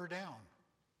wore her down.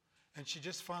 And she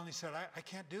just finally said, I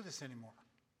can't do this anymore.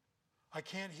 I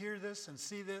can't hear this and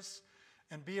see this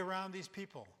and be around these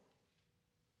people.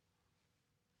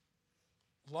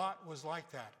 Lot was like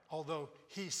that, although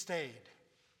he stayed.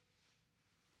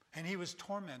 And he was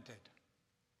tormented.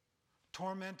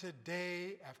 Tormented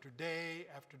day after day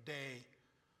after day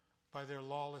by their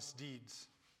lawless deeds.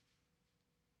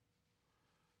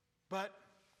 But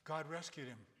God rescued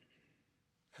him,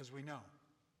 as we know.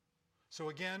 So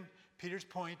again, Peter's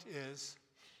point is,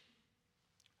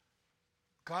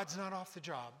 God's not off the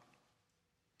job.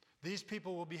 These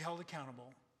people will be held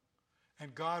accountable,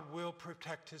 and God will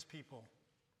protect his people.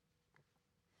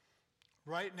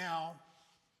 Right now,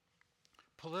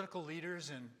 political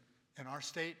leaders in our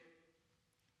state,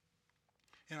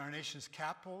 in our nation's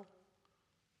capital,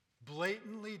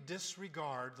 blatantly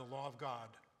disregard the law of God.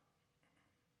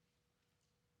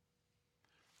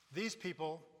 These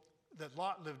people that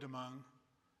Lot lived among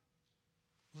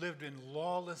lived in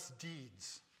lawless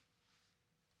deeds.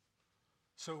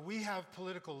 So we have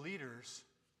political leaders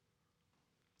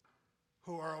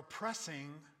who are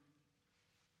oppressing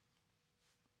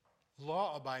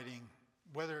law-abiding,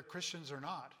 whether Christians or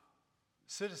not,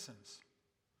 citizens.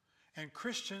 And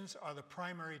Christians are the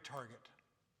primary target.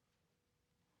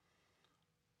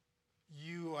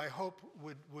 You, I hope,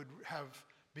 would have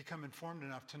become informed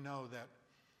enough to know that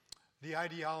the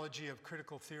ideology of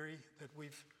critical theory that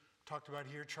we've talked about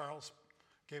here, Charles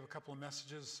gave a couple of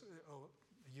messages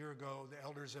a year ago. The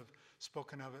elders have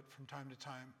spoken of it from time to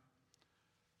time.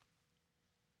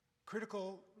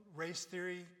 Critical race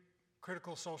theory,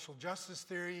 critical social justice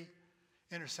theory,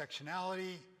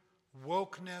 intersectionality,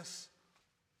 wokeness,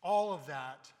 all of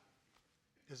that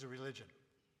is a religion.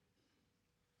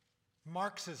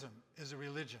 Marxism is a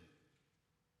religion.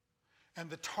 And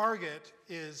the target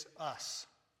is us.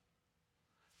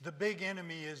 The big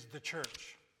enemy is the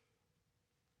church.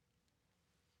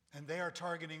 And they are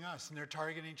targeting us, and they're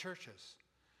targeting churches.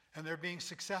 And they're being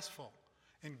successful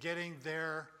in getting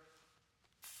their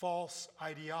false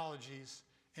ideologies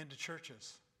into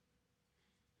churches.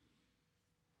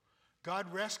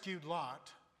 God rescued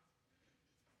Lot.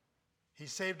 He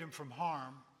saved him from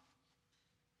harm.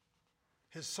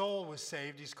 His soul was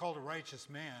saved. He's called a righteous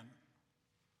man.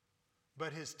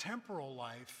 But his temporal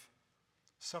life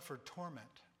suffered torment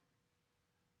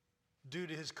due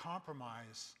to his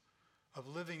compromise of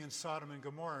living in Sodom and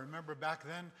Gomorrah. Remember, back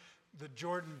then, the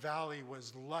Jordan Valley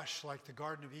was lush like the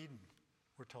Garden of Eden,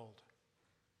 we're told.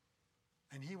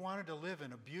 And he wanted to live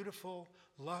in a beautiful,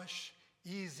 lush,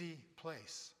 easy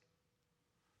place.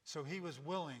 So he was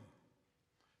willing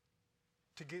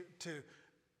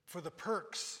for the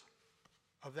perks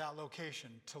of that location,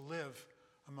 to live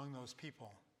among those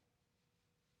people.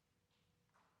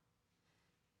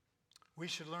 We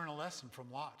should learn a lesson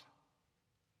from Lot.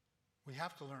 We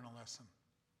have to learn a lesson.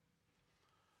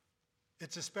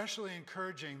 It's especially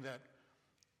encouraging that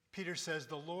Peter says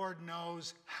the Lord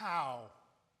knows how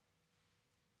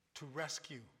to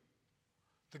rescue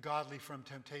the godly from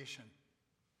temptation.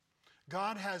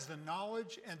 God has the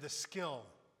knowledge and the skill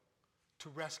to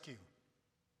rescue.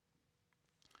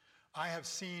 I have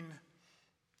seen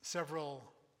several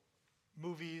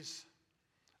movies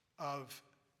of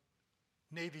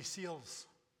Navy SEALs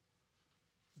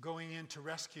going in to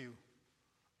rescue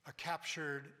a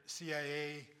captured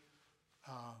CIA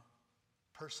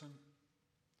person.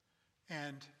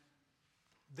 And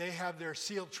they have their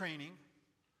SEAL training,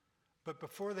 but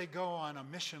before they go on a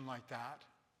mission like that,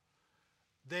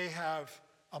 they have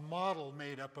a model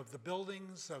made up of the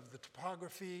buildings, of the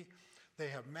topography, they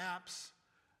have maps.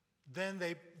 Then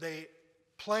they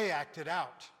play act it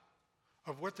out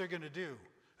of what they're going to do,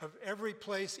 of every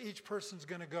place each person's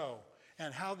going to go,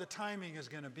 and how the timing is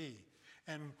going to be,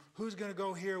 and who's going to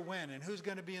go here when, and who's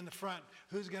going to be in the front,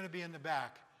 who's going to be in the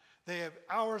back. They have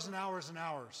hours and hours and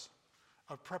hours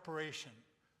of preparation,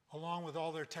 along with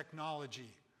all their technology.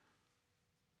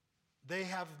 They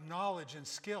have knowledge and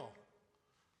skill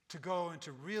to go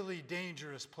into really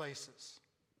dangerous places.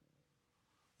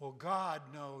 Well, God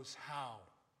knows how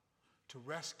to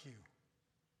rescue.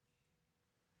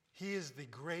 He is the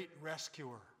great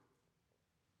rescuer.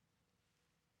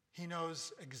 He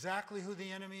knows exactly who the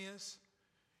enemy is.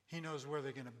 He knows where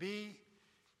they're going to be.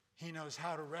 He knows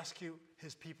how to rescue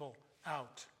his people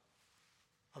out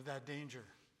of that danger.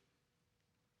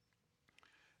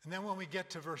 And then when we get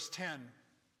to verse 10, it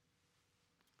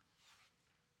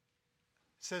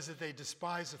says that they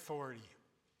despise authority.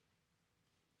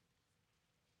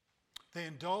 They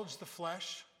indulge the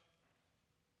flesh,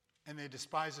 and they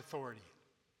despise authority.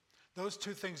 Those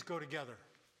two things go together.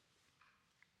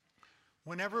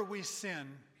 Whenever we sin,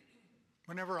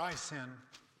 whenever I sin,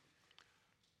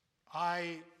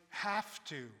 I have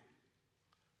to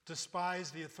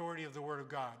despise the authority of the Word of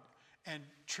God and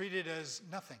treat it as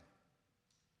nothing.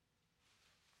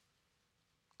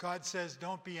 God says,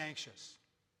 don't be anxious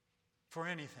for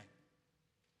anything,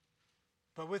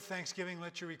 but with thanksgiving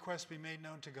let your requests be made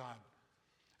known to God.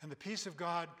 And the peace of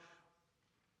God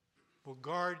will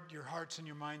guard your hearts and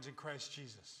your minds in Christ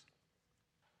Jesus.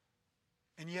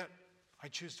 And yet, I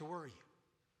choose to worry.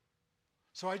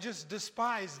 So I just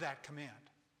despise that command.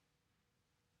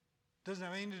 Doesn't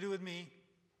have anything to do with me.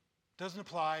 Doesn't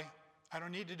apply. I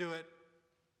don't need to do it.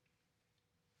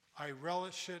 I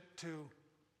relish it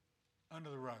under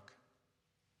the rug.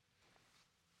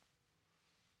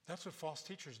 That's what false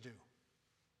teachers do.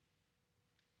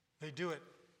 They do it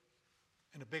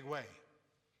in a big way.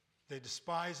 They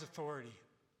despise authority.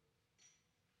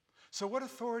 So what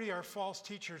authority are false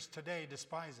teachers today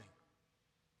despising?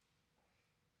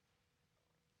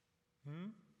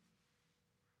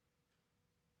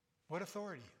 What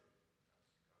authority?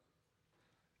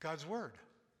 God's Word.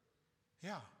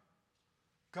 Yeah.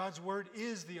 God's Word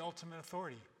is the ultimate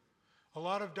authority. A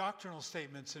lot of doctrinal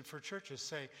statements and for churches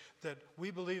say that we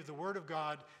believe the Word of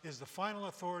God is the final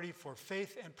authority for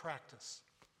faith and practice.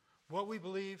 What we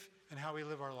believe and how we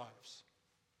live our lives.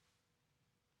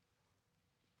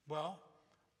 Well,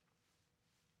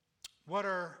 what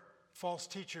are false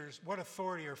teachers, what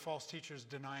authority are false teachers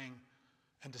denying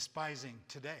and despising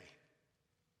today?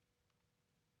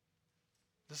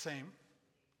 The same.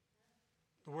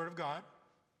 The Word of God.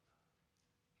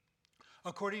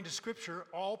 According to Scripture,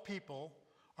 all people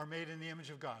are made in the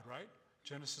image of God, right?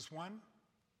 Genesis 1.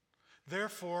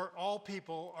 Therefore, all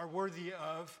people are worthy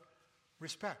of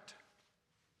respect,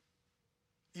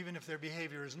 even if their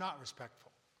behavior is not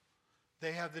respectful.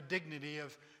 They have the dignity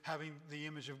of having the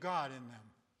image of God in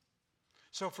them.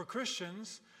 So for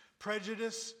Christians,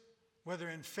 prejudice, whether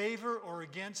in favor or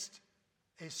against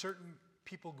a certain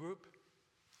people group,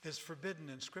 is forbidden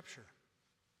in Scripture.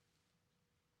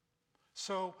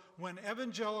 So when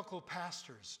evangelical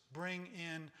pastors bring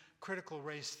in critical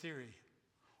race theory,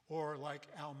 or like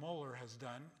Al Mohler has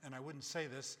done, and I wouldn't say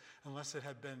this unless it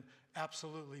had been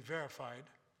absolutely verified,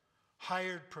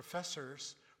 hired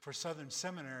professors for Southern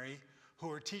Seminary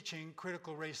who are teaching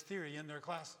critical race theory in their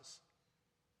classes.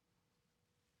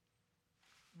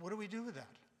 What do we do with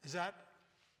that?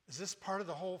 Is this part of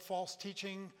the whole false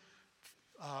teaching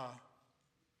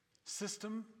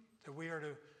system that we are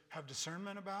to have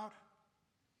discernment about?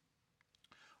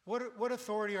 What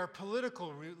authority are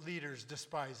political leaders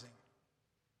despising?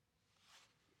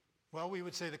 Well, we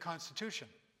would say the Constitution,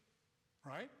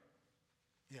 right?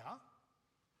 Yeah.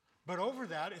 But over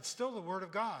that, it's still the Word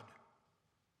of God.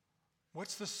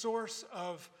 What's the source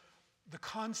of the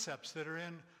concepts that are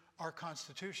in our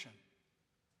Constitution?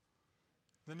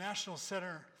 The National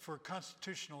Center for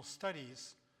Constitutional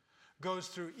Studies goes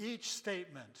through each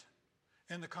statement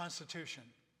in the Constitution,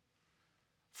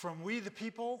 from we the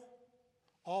people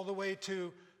all the way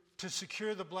to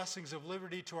secure the blessings of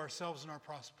liberty to ourselves and our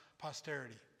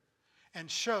posterity, and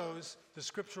shows the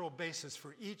scriptural basis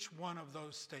for each one of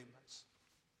those statements.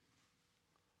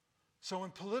 So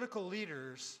when political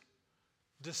leaders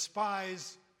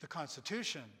despise the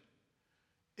Constitution,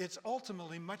 it's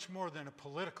ultimately much more than a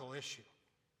political issue.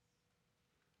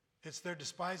 It's they're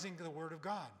despising the Word of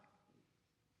God.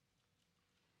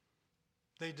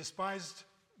 They despised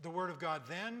the Word of God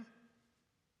then.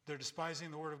 They're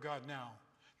despising the Word of God now.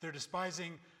 They're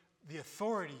despising the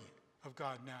authority of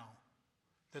God now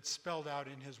that's spelled out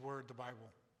in His Word, the Bible.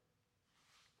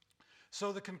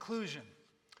 So the conclusion,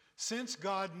 since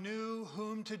God knew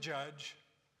whom to judge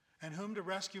and whom to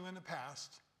rescue in the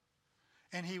past,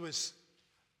 and He was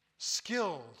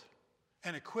skilled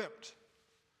and equipped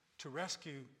to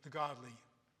rescue the godly,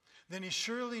 then He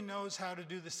surely knows how to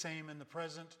do the same in the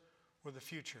present or the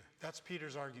future. That's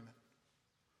Peter's argument.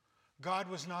 God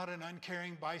was not an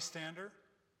uncaring bystander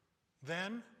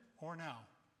then or now.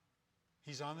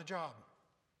 He's on the job.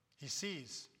 He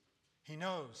sees. He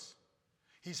knows.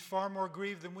 He's far more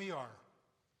grieved than we are.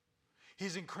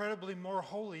 He's incredibly more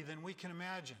holy than we can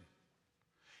imagine.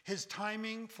 His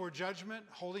timing for judgment,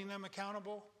 holding them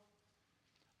accountable,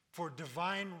 for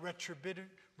divine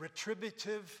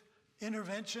retributive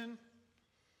intervention,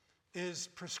 is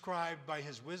prescribed by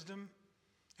His wisdom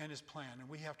and His plan, and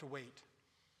we have to wait.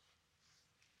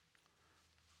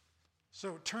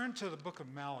 So turn to the book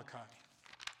of Malachi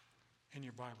in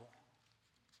your Bible.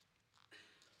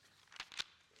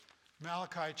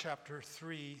 Malachi chapter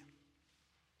 3,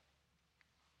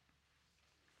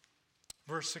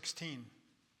 verse 16.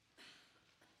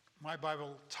 My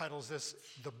Bible titles this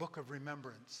the Book of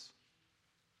Remembrance.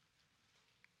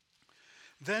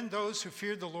 Then those who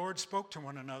feared the Lord spoke to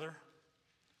one another,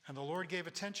 and the Lord gave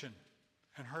attention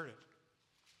and heard it.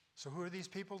 So who are these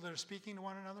people that are speaking to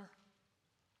one another?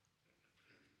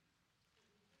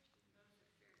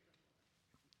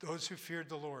 Those who feared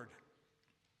the Lord.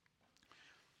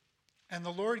 And the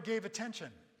Lord gave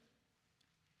attention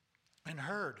and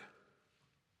heard.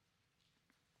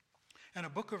 And a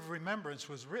book of remembrance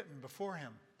was written before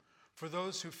him for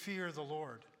those who fear the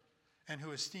Lord and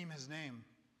who esteem his name.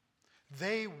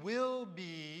 They will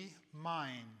be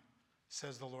mine,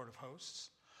 says the Lord of hosts,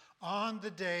 on the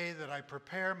day that I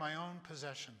prepare my own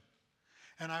possession.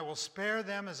 And I will spare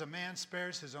them as a man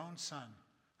spares his own son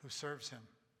who serves him.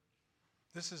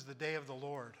 This is the day of the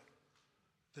Lord,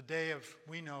 the day of,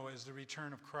 we know as the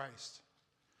return of Christ.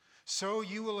 So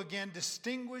you will again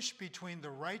distinguish between the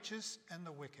righteous and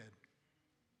the wicked.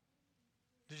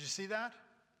 Did you see that?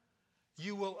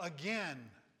 You will again,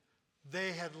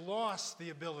 they had lost the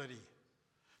ability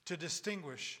to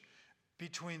distinguish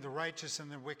between the righteous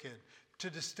and the wicked, to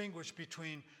distinguish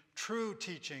between true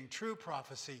teaching, true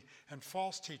prophecy, and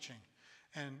false teaching.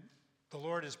 And the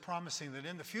Lord is promising that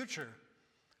in the future,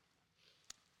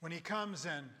 when he comes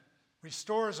and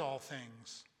restores all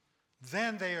things,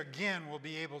 then they again will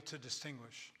be able to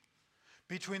distinguish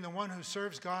between the one who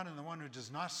serves God and the one who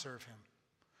does not serve him.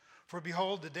 For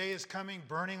behold, the day is coming,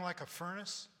 burning like a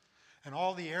furnace, and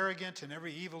all the arrogant and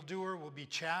every evildoer will be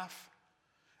chaff.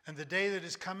 And the day that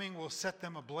is coming will set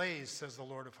them ablaze, says the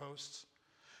Lord of hosts,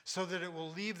 so that it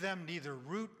will leave them neither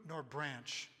root nor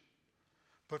branch.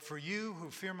 But for you who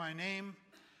fear my name,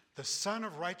 the Son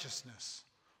of Righteousness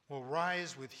will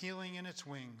rise with healing in its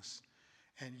wings,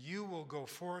 and you will go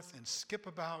forth and skip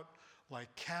about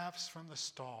like calves from the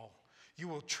stall. You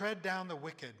will tread down the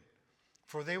wicked,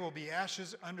 for they will be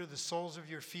ashes under the soles of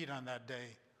your feet on that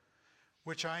day,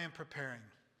 which I am preparing,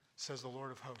 says the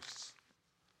Lord of hosts.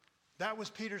 That was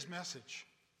Peter's message.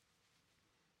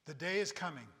 The day is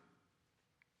coming.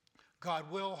 God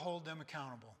will hold them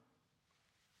accountable.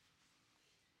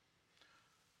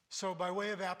 So by way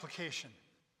of application,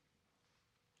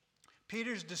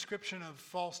 Peter's description of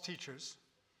false teachers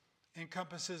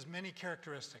encompasses many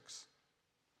characteristics.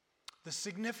 The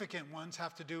significant ones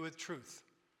have to do with truth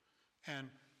and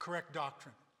correct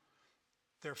doctrine.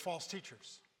 They're false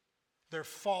teachers. They're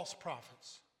false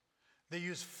prophets. They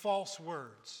use false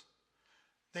words.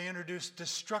 They introduce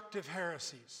destructive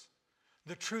heresies.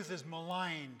 The truth is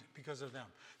maligned because of them.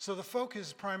 So the focus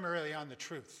is primarily on the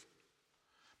truth.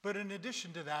 But in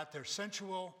addition to that, they're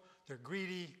sensual, they're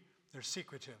greedy, they're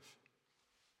secretive.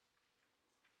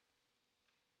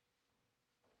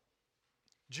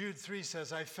 Jude 3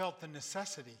 says, I felt the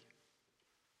necessity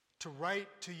to write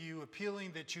to you,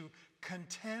 appealing that you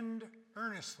contend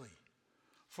earnestly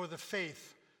for the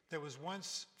faith that was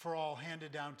once for all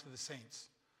handed down to the saints.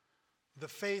 The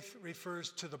faith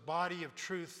refers to the body of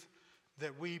truth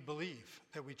that we believe,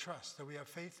 that we trust, that we have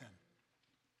faith in.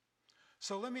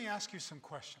 So let me ask you some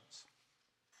questions.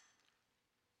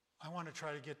 I want to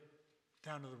try to get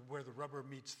down to where the rubber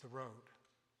meets the road.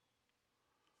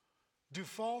 Do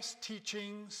false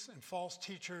teachings and false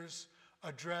teachers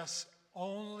address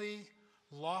only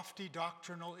lofty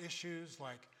doctrinal issues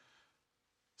like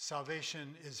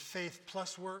salvation is faith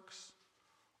plus works,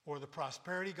 or the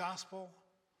prosperity gospel,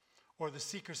 or the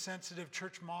seeker-sensitive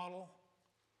church model,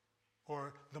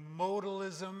 or the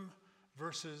modalism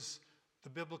versus the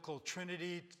biblical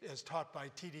Trinity as taught by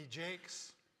T.D.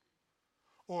 Jakes,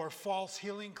 or false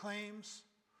healing claims,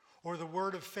 or the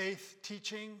word of faith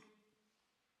teaching?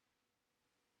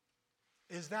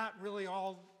 Is that really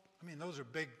all? I mean, those are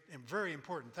big and very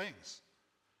important things.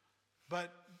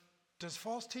 But does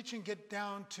false teaching get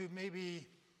down to maybe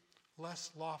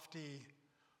less lofty,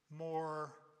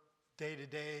 more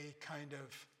day-to-day kind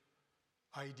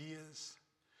of ideas?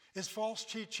 Is false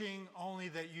teaching only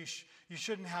that you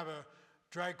shouldn't have a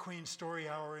drag queen story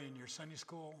hour in your Sunday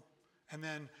school and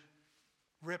then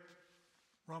rip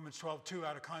Romans 12:2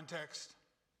 out of context?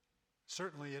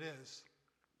 Certainly it is.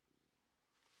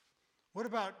 What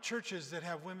about churches that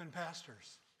have women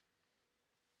pastors?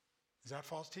 Is that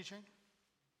false teaching?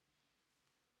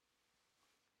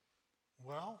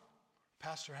 Well,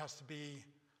 pastor has to be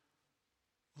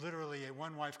literally a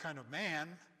one-wife kind of man.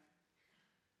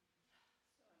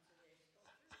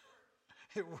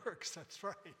 It works, that's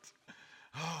right.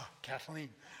 Oh, Kathleen.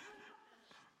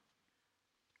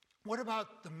 What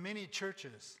about the many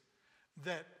churches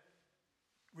that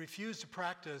refuse to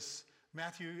practice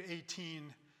Matthew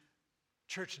 18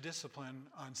 church discipline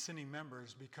on sinning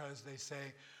members because they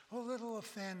say, oh, it'll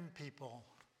offend people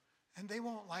and they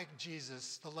won't like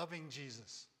Jesus, the loving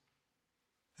Jesus.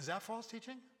 Is that false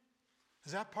teaching?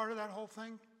 Is that part of that whole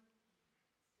thing?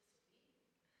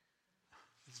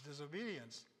 It's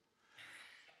disobedience.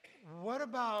 What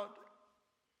about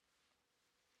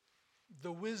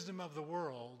the wisdom of the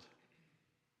world,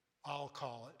 I'll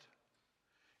call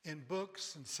it, in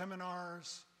books and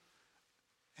seminars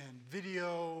and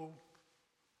video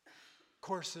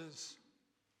courses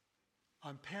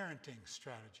on parenting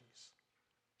strategies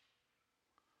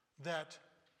that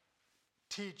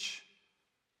teach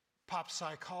pop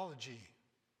psychology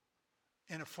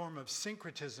in a form of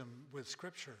syncretism with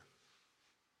Scripture?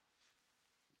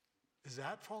 Is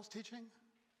that false teaching?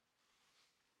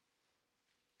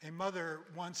 A mother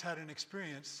once had an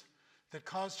experience that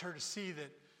caused her to see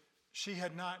that she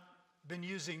had not been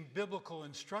using biblical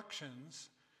instructions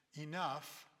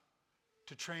enough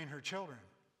to train her children.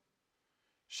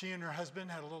 She and her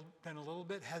husband had been a little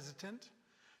bit hesitant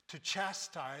to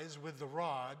chastise with the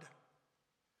rod,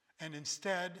 and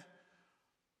instead,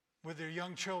 with their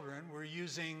young children, were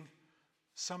using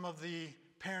some of the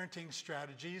parenting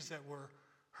strategies that were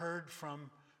heard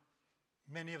from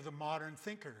many of the modern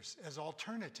thinkers as an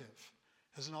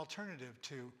alternative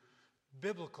to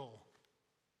biblical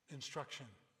instruction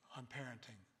on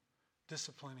parenting,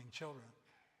 disciplining children.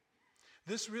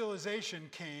 This realization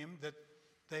came that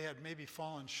they had maybe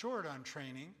fallen short on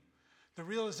training. The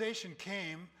realization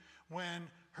came when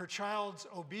her child's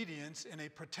obedience in a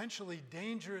potentially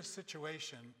dangerous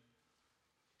situation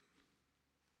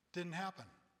didn't happen.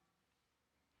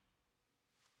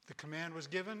 The command was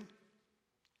given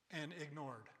and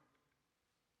ignored.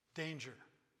 Danger.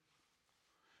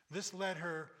 This led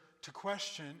her to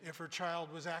question if her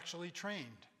child was actually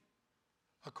trained,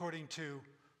 according to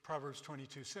Proverbs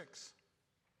 22:6.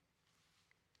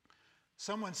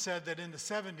 Someone said that in the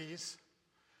 70s,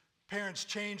 parents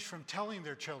changed from telling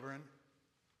their children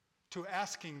to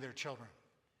asking their children.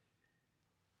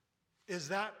 Is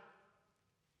that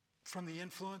from the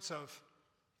influence of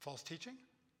false teaching?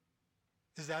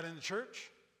 Is that in the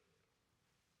church?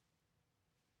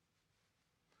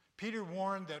 Peter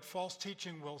warned that false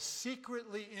teaching will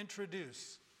secretly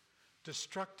introduce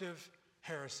destructive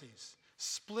heresies,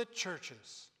 split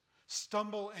churches,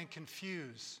 stumble and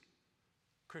confuse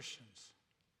Christians.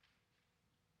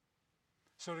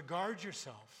 So to guard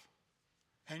yourself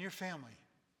and your family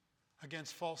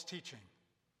against false teaching,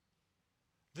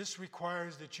 this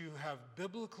requires that you have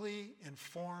biblically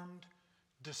informed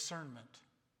discernment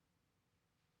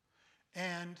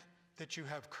and that you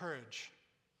have courage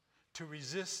to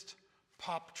resist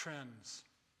pop trends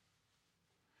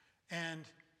and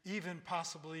even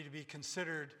possibly to be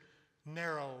considered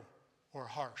narrow or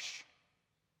harsh,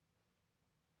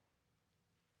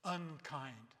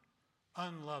 unkind,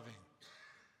 unloving.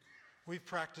 We've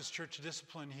practiced church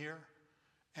discipline here,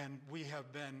 and we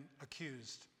have been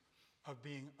accused of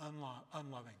being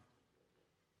unloving,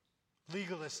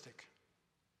 legalistic.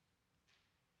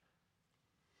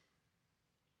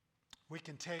 We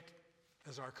can take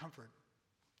as our comfort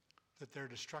that their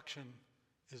destruction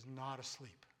is not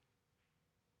asleep.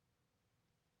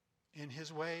 In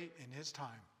His way, in His time,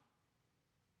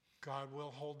 God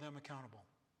will hold them accountable.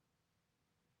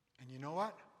 And you know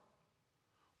what?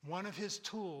 One of His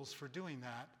tools for doing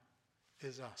that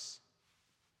is us.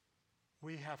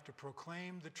 We have to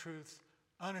proclaim the truth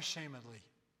unashamedly,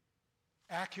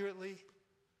 accurately,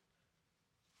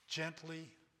 gently,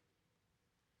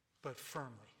 but firmly.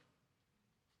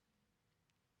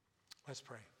 Let's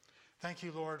pray. Thank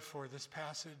you, Lord, for this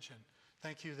passage, and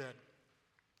thank you that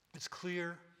it's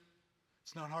clear.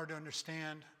 It's not hard to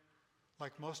understand.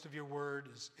 Like most of your word,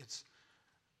 it's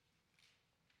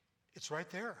right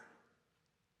there.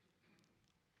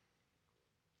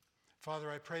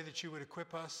 Father, I pray that you would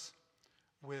equip us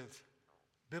with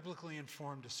biblically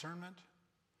informed discernment,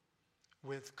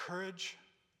 with courage,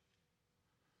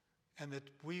 and that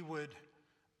we would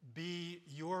be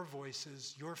your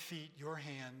voices, your feet, your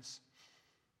hands,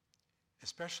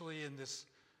 especially in this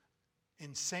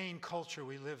insane culture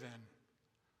we live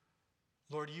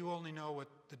in. Lord, you only know what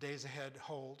the days ahead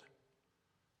hold,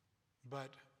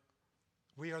 but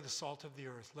we are the salt of the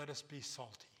earth. Let us be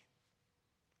salty.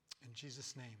 In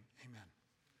Jesus' name, amen.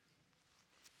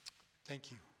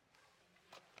 Thank you.